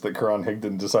conference that Karan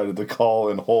Higdon decided to call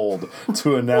and hold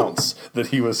to announce that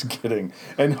he was getting.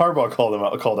 And Harbaugh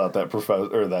called out that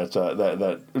professor or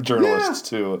that journalist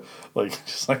too. Like,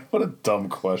 just like, what a dumb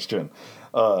question.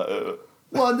 Well,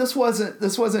 and this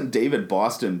wasn't David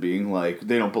Boston being like,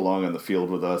 they don't belong on the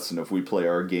field with us, and if we play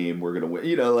our game, we're gonna win.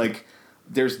 You know, like,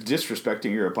 there's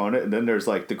disrespecting your opponent, and then there's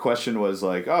like the question was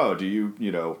like, oh, do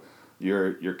you know.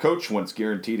 Your coach wants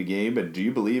guaranteed a game, and do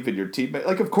you believe in your teammate?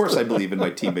 Like, of course I believe in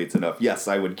my teammates enough. Yes,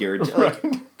 I would guarantee.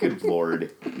 Like, good Lord,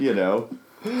 you know?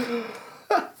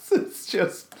 It's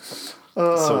just...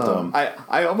 so dumb.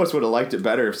 I almost would have liked it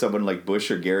better if someone like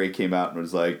Bush or Gary came out and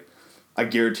was like, I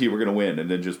guarantee we're going to win, and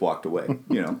then just walked away,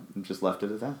 you know, and just left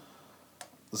it at that.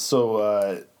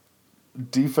 So,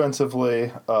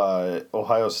 defensively,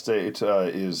 Ohio State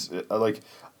is... like,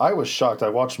 I was shocked. I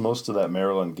watched most of that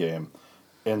Maryland game.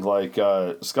 And like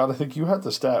Scott, I think you had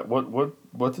the stat.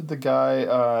 What did the guy?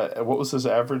 What was his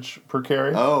average per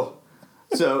carry? Oh,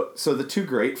 so the two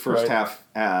great first half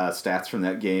stats from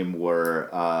that game were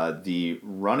the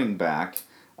running back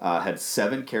had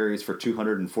 7 carries for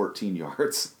 214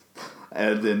 yards,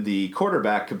 and then the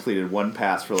quarterback completed 1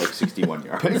 pass for like 61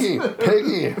 yards.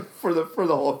 Piggy for the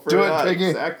whole. Do it,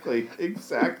 Piggy.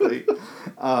 Exactly.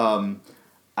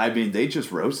 I mean, they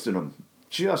just roasted him.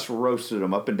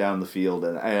 Up and down the field,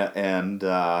 and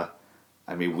I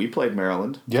mean, we played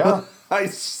Maryland. Yeah,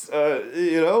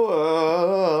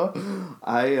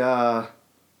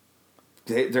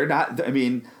 they're not. I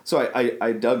mean, so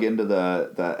I dug into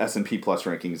the S&P Plus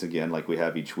rankings again, like we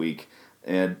have each week,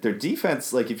 and their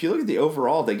defense. Like, if you look at the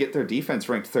overall, they get their defense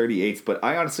ranked 38th, but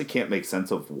I honestly can't make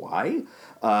sense of why,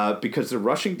 because their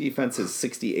rushing defense is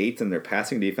 68th and their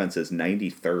passing defense is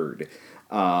 93rd.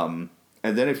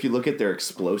 And then if you look at their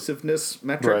explosiveness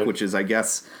metric, which is, I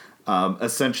guess,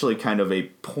 essentially kind of a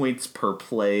points per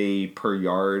play per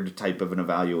yard type of an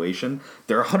evaluation,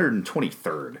 they're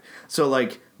 123rd. So,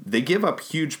 like, they give up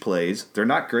huge plays. They're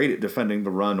not great at defending the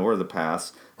run or the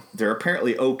pass. They're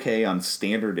apparently okay on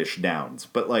standard-ish downs.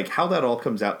 But, like, how that all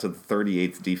comes out to the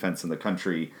 38th defense in the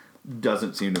country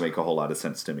doesn't seem to make a whole lot of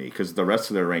sense to me, because the rest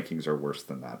of their rankings are worse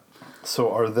than that.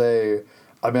 So are they...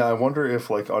 I mean, I wonder if,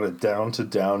 like, on a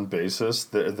down-to-down basis,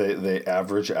 they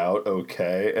average out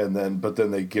okay, but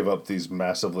then they give up these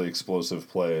massively explosive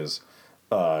plays.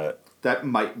 That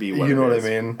might be what you know it what is.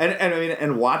 I mean.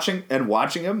 And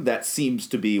watching them, that seems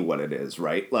to be what it is,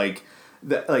 right? Like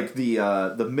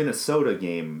the Minnesota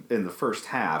game in the first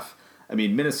half. I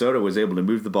mean, Minnesota was able to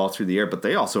move the ball through the air, but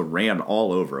they also ran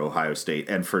all over Ohio State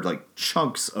and for like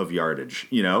chunks of yardage,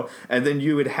 you know. And then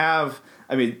you would have.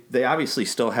 I mean, they obviously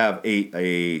still have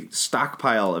a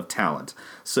stockpile of talent.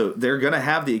 So they're going to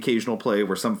have the occasional play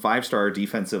where some 5-star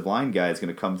defensive line guy is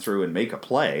going to come through and make a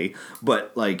play.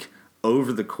 But, like,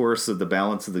 over the course of the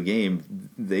balance of the game,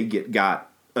 they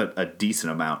got a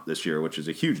decent amount this year, which is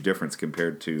a huge difference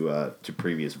compared to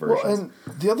previous versions. Well, and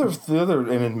the other,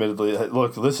 and admittedly,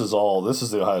 look, this is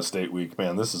the Ohio State week,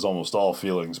 man. This is almost all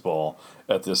feelings ball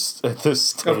at this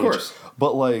stage. Of course.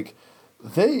 But, like...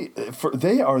 They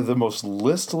are the most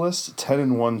listless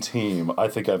 10-1 team I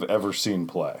think I've ever seen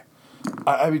play.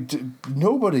 I mean,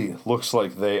 nobody looks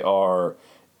like they are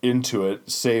into it,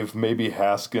 save maybe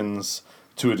Haskins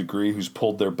to a degree, who's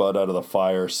pulled their butt out of the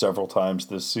fire several times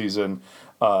this season.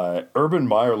 Urban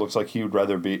Meyer looks like he would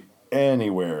rather be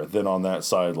anywhere than on that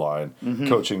sideline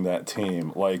coaching that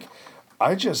team. Like,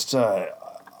 I just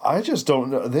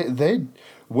don't know.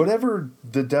 whatever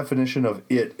the definition of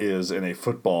it is in a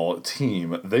football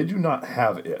team, they do not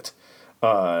have it.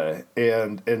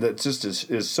 And it just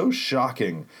is so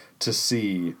shocking to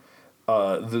see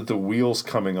the wheels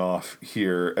coming off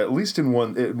here, at least in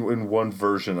one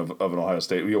version of an Ohio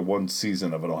State, one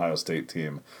season of an Ohio State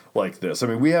team like this. I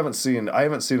mean, I haven't seen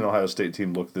an Ohio State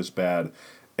team look this bad.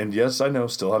 And yes, I know,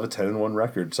 still have a 10-1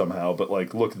 record somehow, but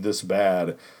like look this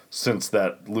bad since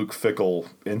that Luke Fickell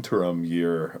interim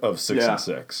year of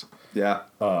 6-6. Yeah.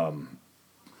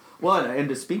 Well, and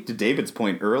to speak to David's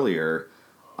point earlier,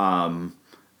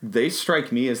 they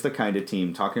strike me as the kind of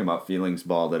team, talking about feelings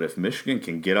ball, that if Michigan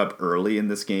can get up early in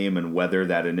this game and weather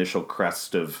that initial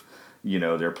crest of,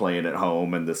 they're playing at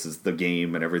home and this is the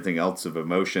game and everything else of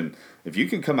emotion, if you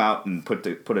can come out and put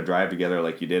a drive together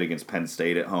like you did against Penn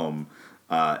State at home,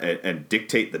 and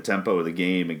dictate the tempo of the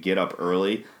game and get up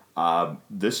early,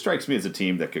 this strikes me as a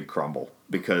team that could crumble,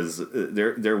 because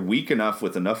they're weak enough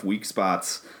with enough weak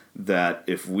spots that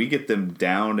if we get them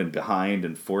down and behind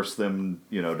and force them,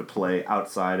 to play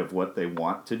outside of what they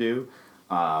want to do,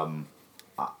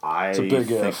 I think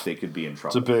they could be in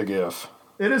trouble. It's a big if.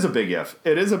 It is a big if.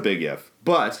 It is a big if.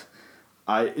 But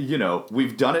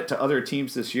we've done it to other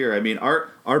teams this year. I mean,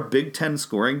 our Big Ten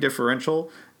scoring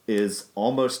differential is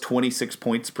almost 26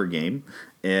 points per game,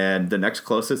 and the next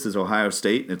closest is Ohio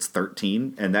State, and it's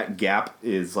 13, and that gap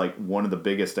is like one of the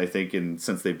biggest, I think,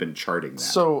 since they've been charting that.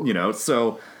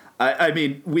 So I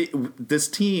mean, this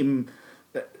team,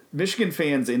 Michigan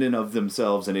fans in and of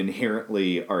themselves and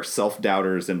inherently are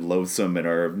self-doubters and loathsome and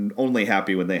are only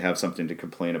happy when they have something to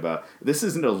complain about. This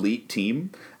is an elite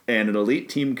team, and an elite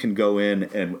team can go in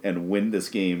and win this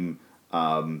game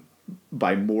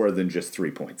by more than just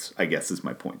 3 points, I guess is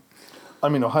my point. I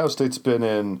mean, Ohio State's been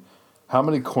in how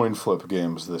many coin flip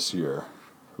games this year,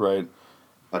 right?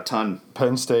 A ton.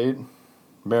 Penn State,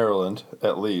 Maryland,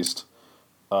 at least.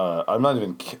 I'm not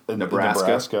even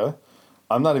Nebraska.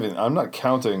 I'm not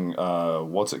counting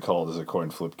what's it called as a coin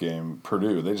flip game.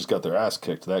 Purdue. They just got their ass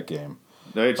kicked that game.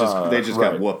 They just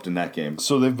got whooped in that game.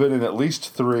 So they've been in at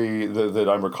least 3 that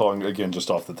I'm recalling, again, just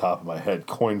off the top of my head,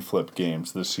 coin flip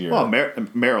games this year. Well,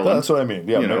 Maryland. That's what I mean.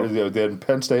 Yeah, they had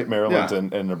Penn State,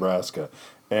 Maryland, and Nebraska.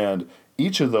 And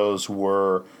each of those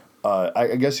were,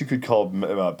 I guess you could call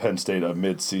Penn State a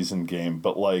mid-season game,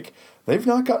 but like they've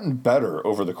not gotten better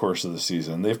over the course of the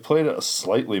season. They've played a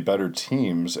slightly better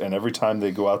teams, and every time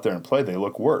they go out there and play, they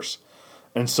look worse.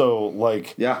 And so,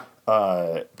 like... Yeah.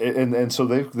 And so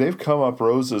they've come up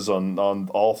roses on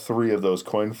all 3 of those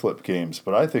coin flip games,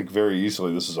 but I think very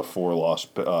easily this is a 4-loss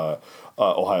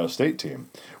Ohio State team.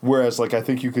 Whereas, like, I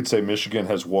think you could say Michigan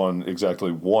has won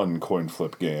exactly 1 coin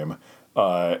flip game,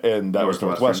 and that was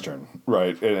Northwestern,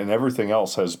 right? And everything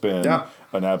else has been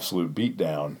an absolute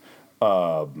beatdown.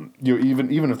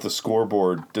 Even if the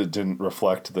scoreboard didn't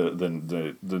reflect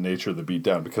the nature of the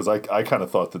beatdown, because I kind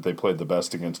of thought that they played the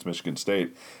best against Michigan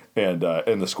State, and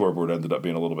the scoreboard ended up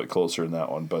being a little bit closer in that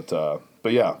one. But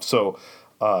yeah, so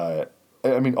I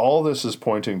mean, all this is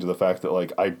pointing to the fact that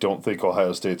like I don't think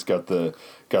Ohio State's got the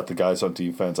guys on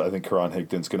defense. I think Karan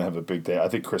Higdon's going to have a big day. I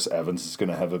think Chris Evans is going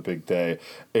to have a big day,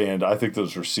 and I think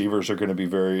those receivers are going to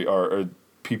be are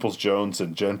Peoples-Jones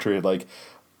and Gentry. Like,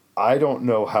 I don't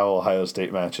know how Ohio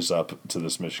State matches up to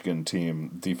this Michigan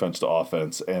team, defense to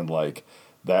offense, and like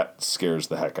that scares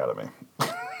the heck out of me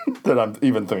that I'm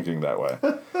even thinking that way.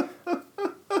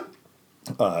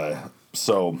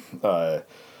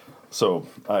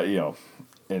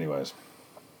 Anyways.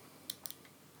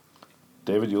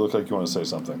 David, you look like you want to say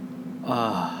something.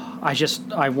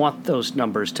 I want those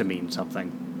numbers to mean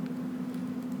something.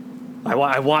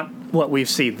 I want what we've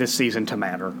seen this season to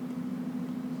matter.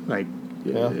 Like,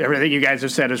 everything you guys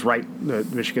have said is right.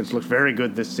 Michigan's looked very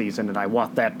good this season, and I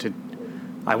want that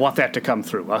to come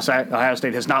through. Ohio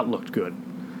State has not looked good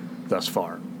thus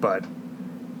far, but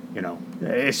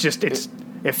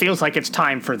it feels like it's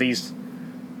time for these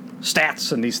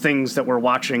stats and these things that we're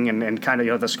watching and kind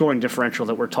of the scoring differential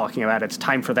that we're talking about. It's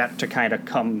time for that to kind of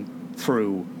come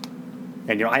through.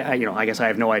 And I guess I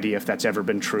have no idea if that's ever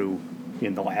been true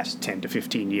in the last 10 to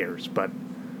 15 years, but.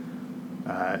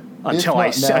 Until I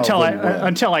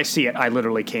see it, I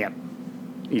literally can't.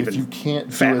 Even if you can't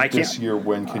do it this year,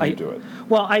 when can you do it?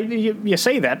 Well, you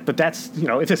say that, but that's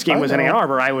if this game was in Ann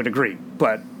Arbor, I would agree.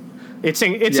 But it's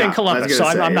in Columbus, so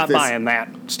I'm not buying that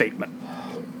statement.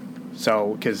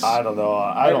 So because I don't know,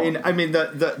 I mean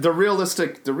the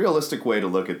realistic way to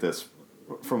look at this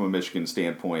from a Michigan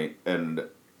standpoint, and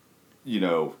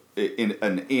in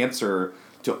an answer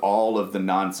to all of the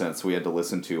nonsense we had to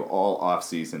listen to all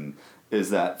offseason, is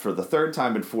that for the 3rd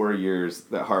time in 4 years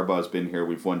that Harbaugh's been here,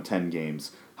 we've won 10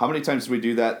 games. How many times did we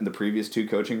do that in the previous 2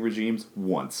 coaching regimes?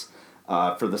 Once.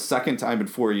 For the second time in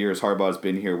 4 years Harbaugh's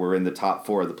been here, we're in the top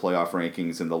 4 of the playoff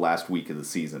rankings in the last week of the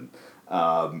season.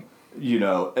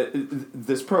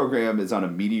 This program is on a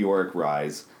meteoric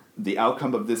rise. The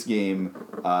outcome of this game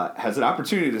has an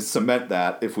opportunity to cement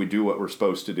that if we do what we're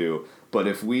supposed to do. But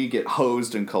if we get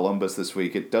hosed in Columbus this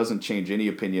week, it doesn't change any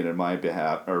opinion in my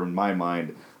behalf or in my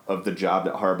mind of the job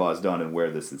that Harbaugh's done and where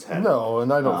this is headed. No,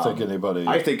 and I don't think anybody.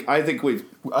 I think a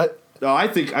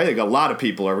lot of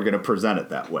people are going to present it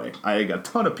that way. I think a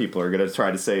ton of people are going to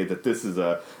try to say that this is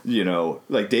a,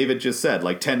 like David just said,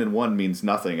 like 10-1 means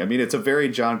nothing. I mean, it's a very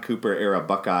John Cooper era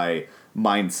Buckeye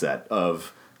mindset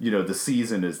of, the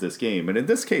season is this game. And in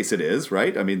this case it is,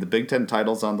 right? I mean, the Big Ten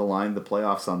title's on the line, the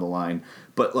playoffs on the line.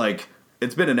 But,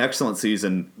 it's been an excellent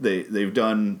season. They've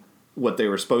done what they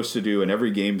were supposed to do in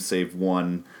every game save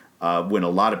one. When a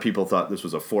lot of people thought this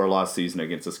was a 4-loss season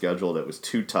against a schedule that was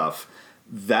too tough.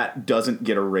 That doesn't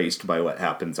get erased by what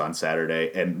happens on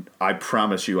Saturday, and I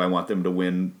promise you I want them to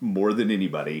win more than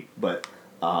anybody, but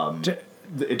it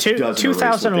doesn't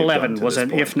 2011 was an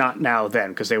if not now then,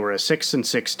 because they were a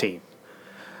 6-6 team.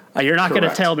 You're not going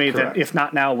to tell me that if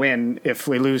not now when, if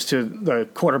we lose to the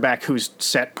quarterback who's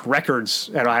set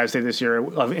records at Ohio State this year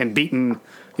and beaten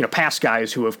past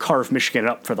guys who have carved Michigan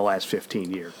up for the last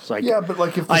 15 years. But if the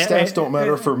stats don't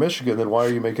matter for Michigan, then why are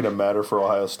you making them matter for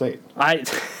Ohio State? I'm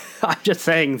just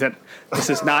saying that this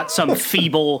is not some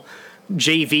feeble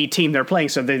JV team they're playing.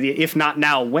 So if not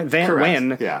now, when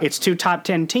it's 2 top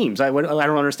 10 teams. I don't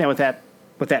understand what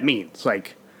that means.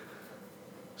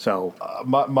 So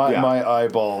my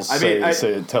eyeballs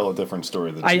say tell a different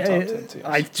story than 2 top 10 teams.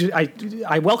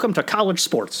 I welcome to college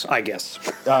sports, I guess.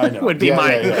 I know. Would be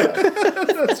my.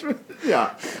 That's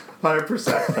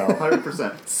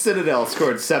 100%. Citadel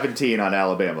scored 17 on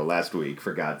Alabama last week.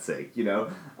 For God's sake, I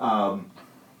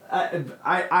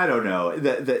don't know.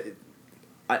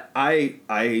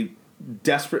 I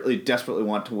desperately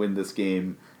want to win this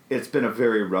game. It's been a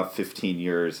very rough 15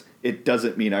 years. It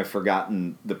doesn't mean I've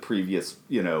forgotten the previous,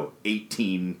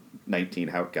 18,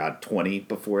 19, 20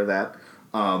 before that.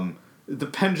 The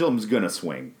pendulum's going to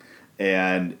swing.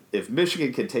 And if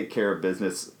Michigan can take care of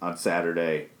business on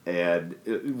Saturday and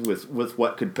with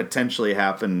what could potentially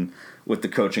happen with the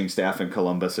coaching staff in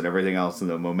Columbus and everything else and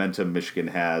the momentum Michigan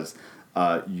has,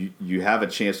 you have a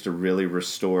chance to really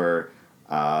restore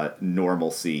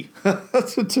normalcy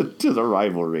to the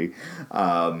rivalry,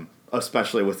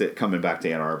 especially with it coming back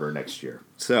to Ann Arbor next year.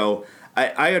 So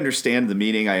I understand the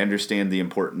meaning. I understand the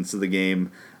importance of the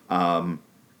game. But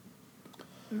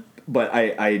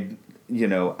I'm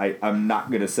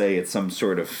not going to say it's some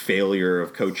sort of failure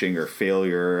of coaching or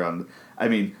failure on. I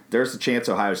mean, there's a chance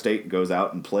Ohio State goes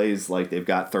out and plays like they've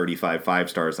got 35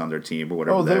 5-stars on their team or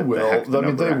whatever. Oh, they will.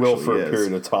 They will for a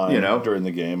period of time during the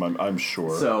game, I'm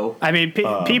sure. So,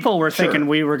 people were thinking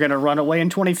we were going to run away in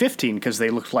 2015 because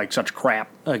they looked like such crap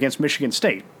against Michigan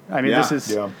State. This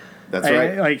is... Yeah. That's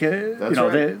right.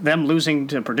 Them losing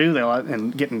to Purdue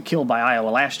and getting killed by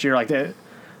Iowa last year,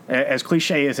 as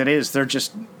cliche as it is, they're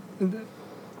just...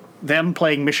 Them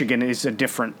playing Michigan is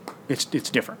different. It's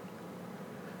different.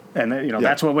 And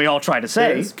that's what we all try to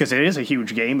say because it is a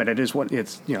huge game and it is what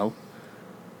it's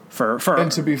for.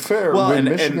 And to be fair, when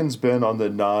Michigan's been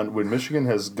on when Michigan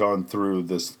has gone through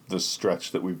this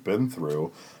stretch that we've been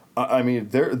through,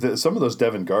 some of those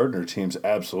Devin Gardner teams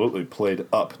absolutely played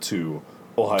up to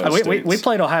Ohio State. We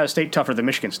played Ohio State tougher than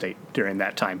Michigan State during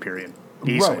that time period.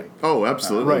 Easily. Right. Oh,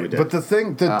 absolutely. Right. But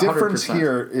the difference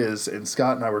here is, and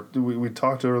Scott and I we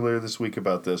talked earlier this week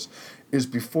about this, is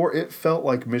before it felt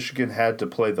like Michigan had to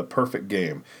play the perfect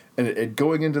game. And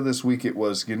going into this week, it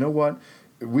was, you know what?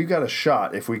 We've got a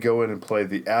shot if we go in and play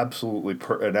the absolutely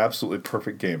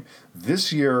perfect game.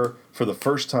 This year, for the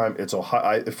first time, it's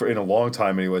in a long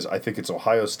time anyways, I think it's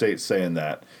Ohio State saying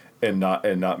that. And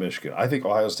not Michigan. I think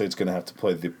Ohio State's going to have to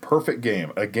play the perfect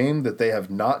game, a game that they have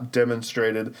not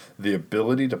demonstrated the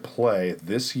ability to play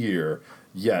this year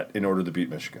yet in order to beat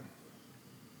Michigan.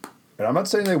 And I'm not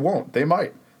saying they won't. They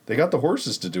might. They got the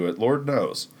horses to do it, Lord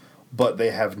knows. But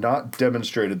they have not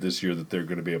demonstrated this year that they're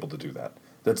going to be able to do that.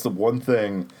 That's the one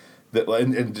thing that,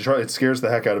 and it scares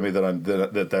the heck out of me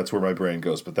that's where my brain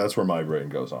goes. But that's where my brain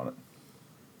goes on it.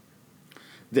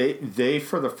 They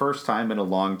for the first time in a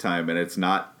long time, and it's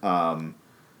not.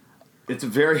 It's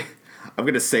very. I'm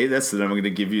going to say this, and I'm going to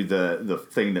give you the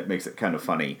thing that makes it kind of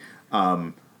funny.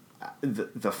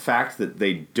 The fact that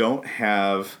they don't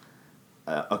have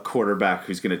a quarterback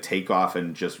who's going to take off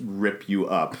and just rip you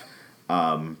up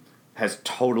has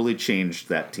totally changed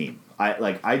that team.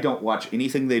 I don't watch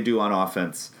anything they do on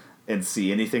offense and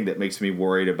see anything that makes me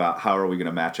worried about how are we going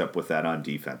to match up with that on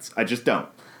defense. I just don't.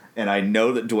 And I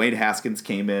know that Dwayne Haskins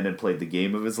came in and played the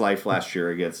game of his life last year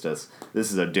against us.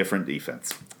 This is a different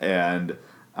defense. And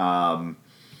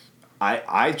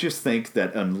I just think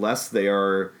that unless they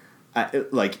are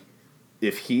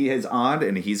if he is on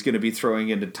and he's going to be throwing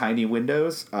into tiny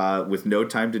windows with no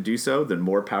time to do so, then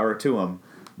more power to him.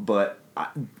 But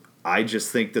I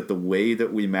just think that the way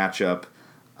that we match up,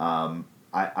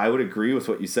 I would agree with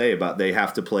what you say about they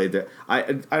have to play I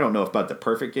don't know about the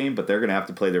perfect game, but they're going to have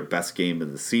to play their best game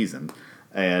of the season.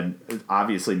 And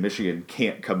obviously Michigan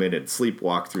can't come in and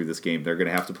sleepwalk through this game. They're going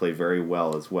to have to play very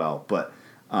well as well. But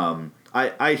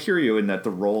I hear you in that the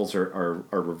roles are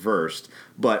reversed,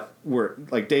 but we're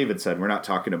like David said, we're not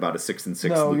talking about a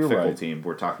 6-6 Luke Fickell team.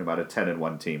 We're talking about a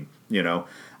 10-1 team.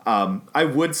 I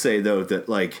would say though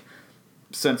that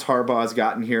since Harbaugh's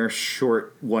gotten here,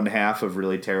 short one half of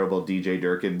really terrible DJ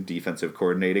Durkin defensive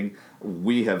coordinating,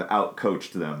 we have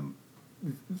outcoached them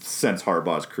since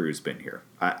Harbaugh's crew's been here.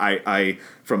 I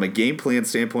from a game plan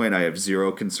standpoint, I have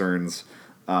zero concerns.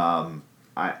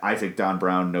 I think Don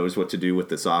Brown knows what to do with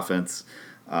this offense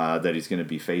that he's going to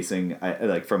be facing.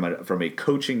 From a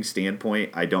coaching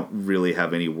standpoint, I don't really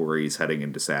have any worries heading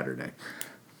into Saturday.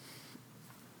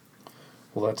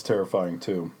 Well, that's terrifying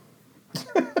too.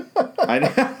 I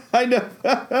know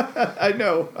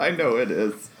it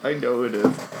is.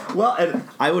 Well, and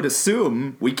I would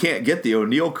assume we can't get the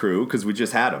O'Neal crew because we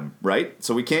just had him, right?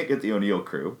 So we can't get the O'Neal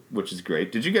crew, which is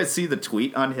great. Did you guys see the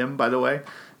tweet on him, by the way?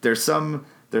 There's some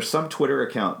Twitter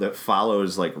account that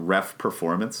follows ref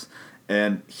performance,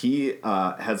 and he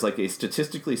has a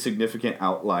statistically significant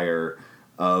outlier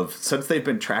of, since they've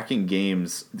been tracking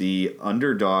games, the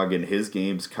underdog in his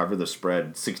games cover the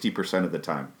spread 60% of the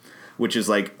time, which is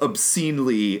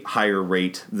obscenely higher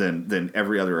rate than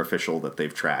every other official that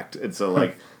they've tracked. And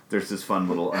so there's this fun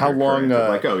little how long he's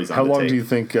on how the long tape. do you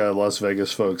think Las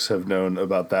Vegas folks have known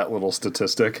about that little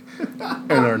statistic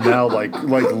and are now livid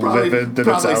that probably it's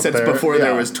out since there? before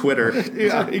there was Twitter.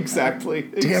 Yeah, exactly.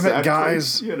 Damn it,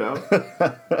 guys.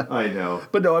 I know.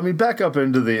 But no, I mean, back up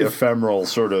into the ephemeral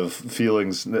sort of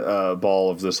feelings ball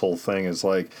of this whole thing is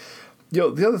the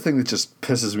other thing that just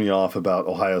pisses me off about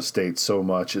Ohio State so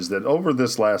much is that over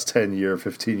this last 10-year,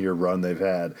 15-year run they've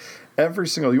had, you want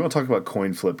to talk about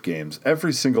coin flip games,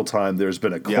 every single time there's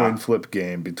been a coin flip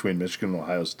game between Michigan and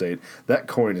Ohio State, that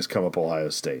coin has come up Ohio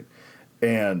State.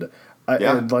 And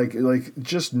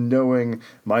just knowing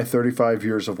my 35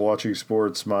 years of watching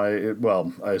sports, I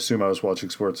assume I was watching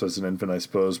sports as an infant, I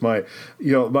suppose.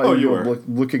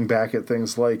 Looking back at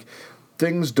things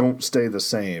things don't stay the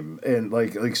same,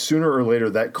 and sooner or later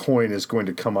that coin is going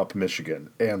to come up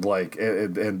Michigan, and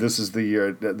and this is the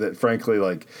year that frankly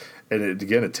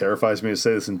it terrifies me to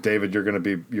say this, and David, you're gonna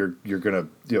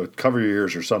cover your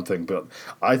ears or something, but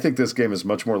I think this game is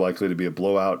much more likely to be a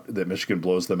blowout, that Michigan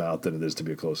blows them out, than it is to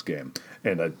be a close game,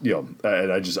 and I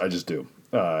just do.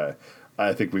 I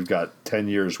think we've got 10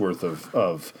 years worth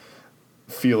of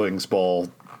feelings ball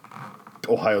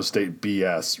Ohio State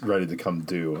BS ready to come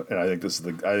due, and I think this is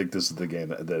the game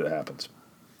that it happens.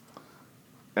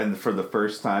 And for the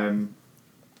first time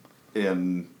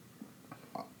in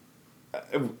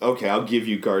I'll give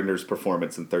you Gardner's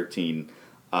performance in 13.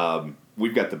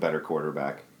 We've got the better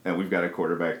quarterback, and we've got a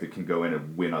quarterback that can go in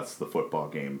and win us the football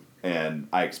game, and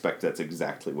I expect that's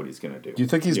exactly what he's going to do. Do you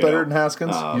think he's better than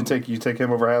Haskins? You take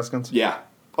him over Haskins? Yeah,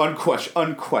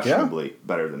 unquestionably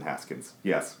better than Haskins.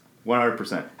 Yes.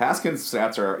 100%. Haskins'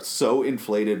 stats are so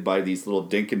inflated by these little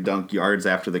dink and dunk yards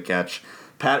after the catch.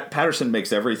 Patterson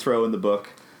makes every throw in the book,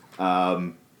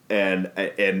 and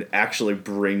actually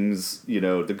brings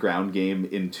the ground game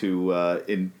into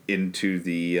the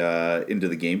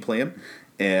game plan.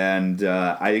 And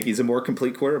I think he's a more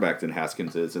complete quarterback than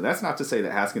Haskins is. And that's not to say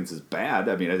that Haskins is bad.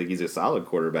 I mean, I think he's a solid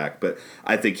quarterback, but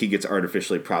I think he gets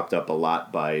artificially propped up a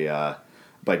lot by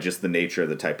just the nature of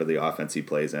the type of the offense he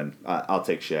plays in. I'll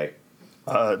take Shea.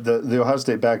 The Ohio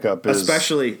State backup is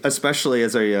especially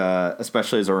as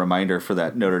a reminder for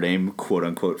that Notre Dame quote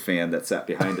unquote fan that sat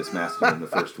behind us Maston in the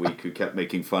first week, who kept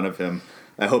making fun of him.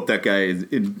 I hope that guy is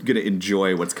going to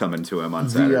enjoy what's coming to him on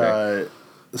Saturday.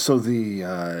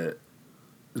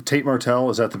 Tate Martell,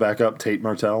 is that the backup? Tate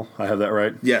Martell, I have that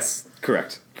right? Yes,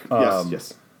 correct.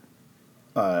 Yes.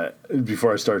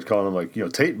 Before I started calling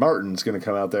him Tate Martin's going to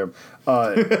come out there.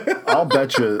 I'll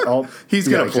bet you he's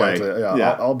going to play. Exactly.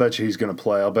 Yeah. I'll bet you he's going to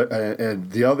play.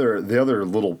 And the other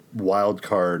little wild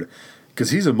card,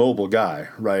 because he's a mobile guy,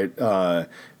 right?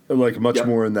 Much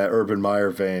more in that Urban Meyer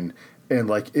vein,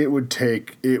 and it would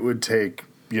take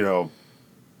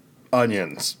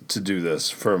onions to do this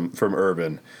from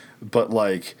Urban, but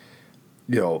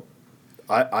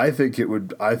I think it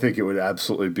would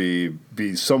absolutely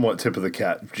be somewhat tip of the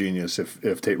cat genius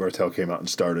if Tate Martell came out and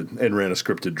started and ran a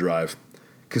scripted drive,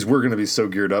 because we're going to be so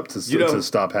geared up to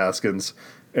stop Haskins,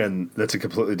 and that's a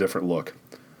completely different look.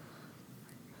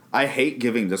 I hate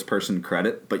giving this person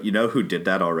credit, but you know who did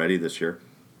that already this year?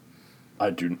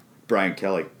 I do. Brian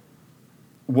Kelly.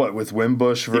 What, with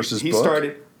Wimbush versus he Book?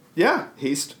 started. Yeah,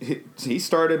 he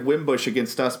started Wimbush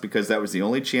against us because that was the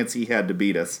only chance he had to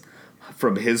beat us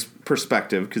from his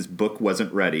perspective, because Book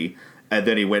wasn't ready, and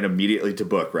then he went immediately to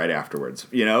Book right afterwards.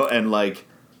 And like,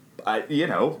 I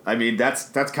mean that's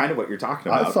kind of what you're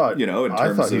talking about.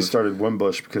 I thought he started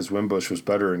Wimbush because Wimbush was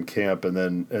better in camp, and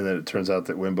then it turns out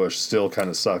that Wimbush still kind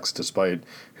of sucks despite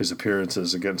his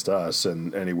appearances against us,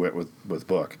 and he went with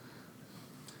Book.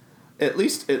 At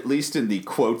least in the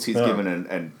quotes he's given,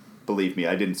 and believe me,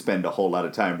 I didn't spend a whole lot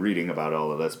of time reading about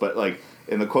all of this, but like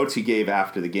in the quotes he gave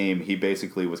after the game, he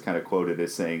basically was kind of quoted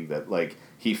as saying that like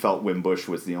he felt Wimbush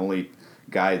was the only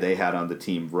guy they had on the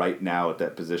team right now at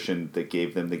that position that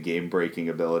gave them the game-breaking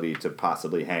ability to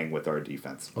possibly hang with our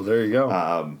defense. Well, there you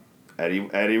go.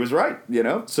 And he was right,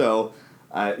 So,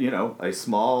 a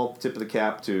small tip of the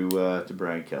cap to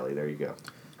Brian Kelly. There you go.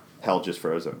 Hell just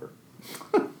froze over.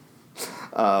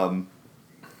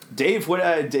 Dave,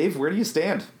 where do you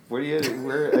stand? I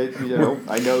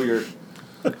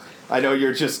know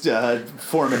you're just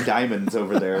forming diamonds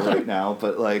over there right now,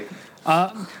 but like.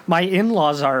 My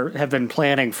in-laws have been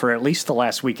planning for at least the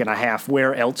last week and a half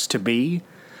where else to be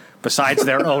besides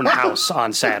their own house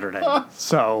on Saturday.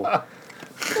 So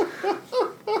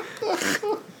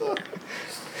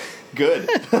good.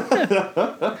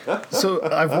 So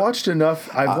I've watched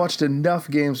enough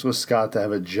games with Scott to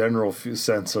have a general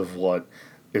sense of what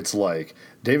it's like.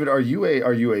 David, are you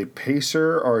a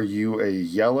pacer? Are you a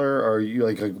yeller? Are you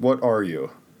like what are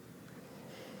you?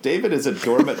 David is a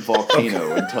dormant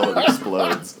volcano until it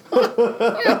explodes.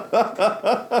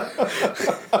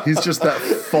 He's just that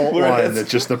fault line that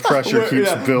just the pressure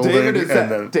keeps building.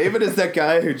 David is that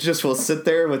guy who just will sit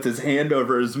there with his hand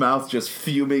over his mouth, just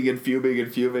fuming and fuming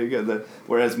and fuming. And then,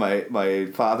 whereas my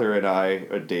father and I,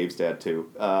 Dave's dad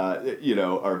too,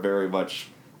 are very much.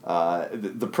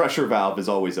 The pressure valve is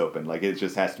always open. Like it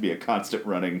just has to be a constant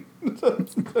running,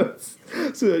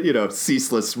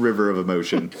 ceaseless river of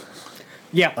emotion.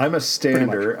 Yeah, I'm a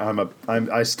stander.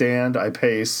 I stand. I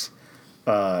pace.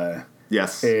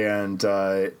 Yes, and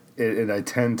I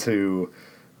tend to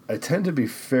be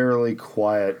fairly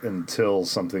quiet until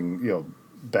something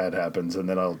bad happens, and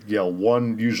then I'll yell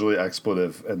one usually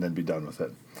expletive and then be done with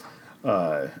it.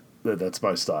 That's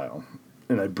my style,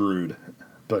 and I brood,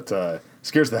 but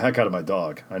scares the heck out of my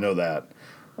dog. I know that.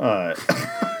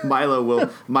 Milo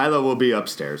will be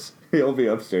upstairs. He'll be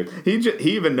upstairs. He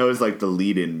even knows like the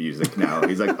lead-in music now.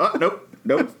 He's like, oh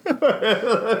nope.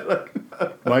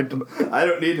 I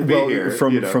don't need to be here.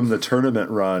 From the tournament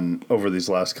run over these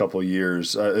last couple of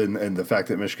years, and the fact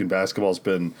that Michigan basketball's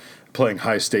been playing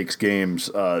high stakes games,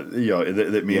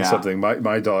 that means something.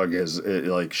 My dog is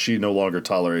she no longer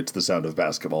tolerates the sound of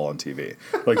basketball on TV,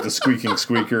 like the squeaking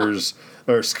squeakers.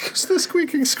 Or the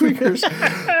squeaking squeakers,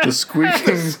 the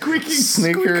squeaking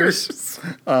sneakers,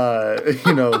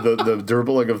 the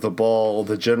dribbling of the ball,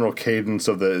 the general cadence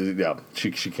of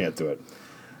she can't do it.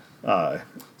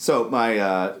 So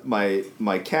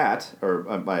my cat, or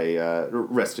my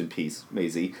rest in peace,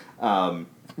 Maisie,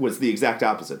 was the exact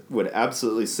opposite. Would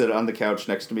absolutely sit on the couch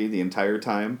next to me the entire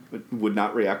time. Would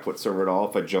not react whatsoever at all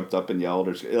if I jumped up and yelled,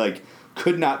 or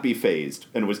could not be phased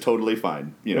and was totally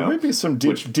fine. There may be some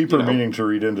deeper meaning to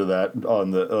read into that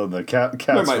on the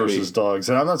cats versus dogs,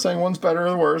 and I'm not saying one's better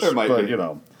or worse, but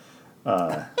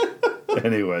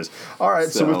anyways, all right.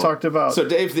 So we've talked about. So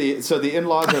Dave, the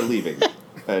in-laws are leaving,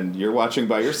 and you're watching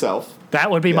by yourself.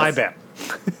 That would be my bet.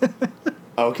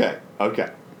 Okay.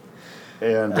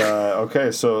 And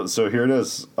okay, so here it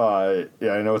is. I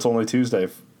know it's only Tuesday.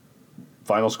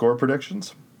 Final score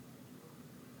predictions.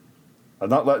 I'm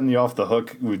not letting you off the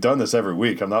hook. We've done this every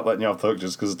week. I'm not letting you off the hook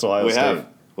just because it's Ohio State.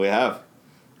 We have.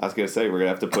 I was going to say, we're going to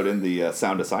have to put in the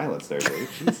sound of silence there,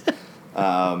 Dave.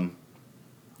 I'll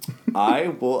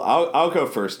go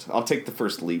first. I'll take the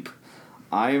first leap.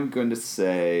 I am going to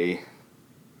say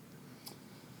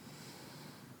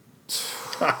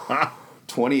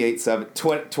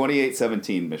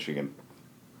 28-17 Michigan.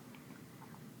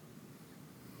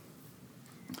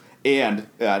 And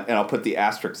I'll put the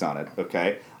asterisks on it,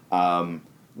 okay?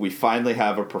 We finally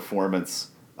have a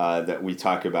performance that we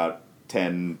talk about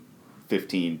 10,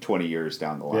 15, 20 years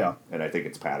down the line. Yeah. And I think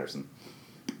it's Patterson.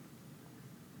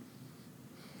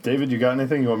 David, you got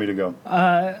anything? You want me to go?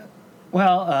 I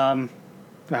want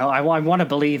to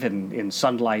believe in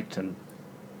sunlight and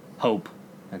hope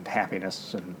and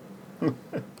happiness and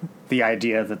the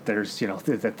idea that there's,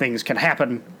 that things can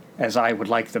happen as I would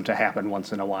like them to happen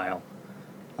once in a while.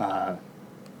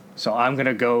 So I'm going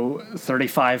to go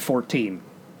 35-14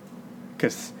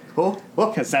 because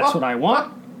that's what I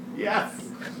want. Yes.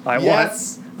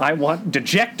 I want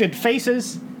dejected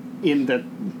faces in the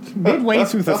midway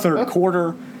through the third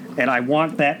quarter, and I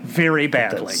want that very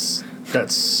badly.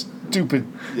 That stupid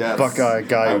Buckeye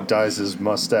guy who dyes his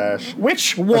mustache.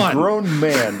 Which one? A grown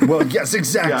man. Well, yes,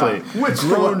 exactly. Which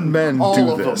grown men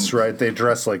do of this, them. right? They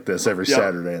dress like this every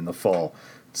Saturday in the fall.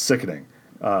 Sickening.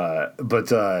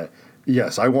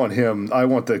 Yes, I want him. I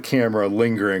want the camera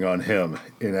lingering on him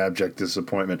in abject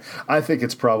disappointment. I think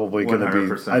it's probably going to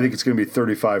be. I think it's going to be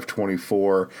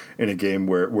 35-24 in a game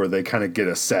where they kind of get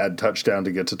a sad touchdown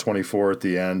to get to 24 at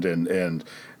the end, and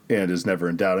is never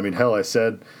in doubt. I mean, hell, I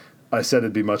said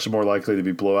it'd be much more likely to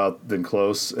be blowout than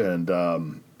close, and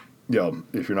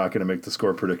if you're not going to make the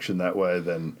score prediction that way,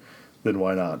 then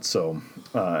why not? So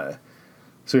yeah,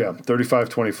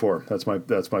 35-24.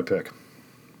 That's my pick.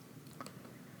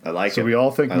 I like it. So we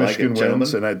all think Michigan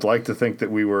wins, and I'd like to think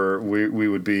that we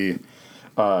would be.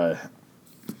 Well,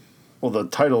 the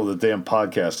title of the damn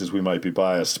podcast is "We Might Be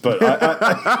Biased," but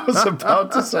I was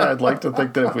about to say I'd like to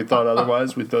think that if we thought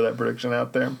otherwise, we'd throw that prediction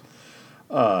out there.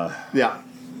 Yeah.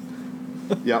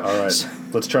 All right,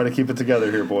 let's try to keep it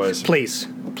together here, boys. Please.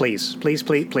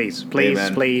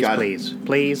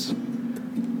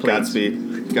 Godspeed.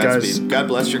 Guys, God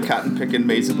bless your cotton picking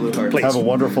maize and blue heart. Please. Have a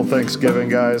wonderful Thanksgiving,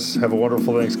 guys. Have a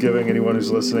wonderful Thanksgiving. Anyone who's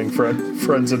listening,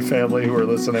 friends and family who are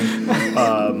listening,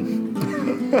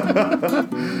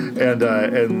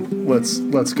 and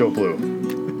let's go blue.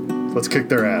 Let's kick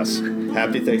their ass.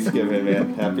 Happy Thanksgiving,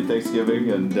 man. Happy Thanksgiving,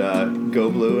 and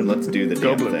go blue, and let's do the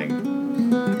damn thing.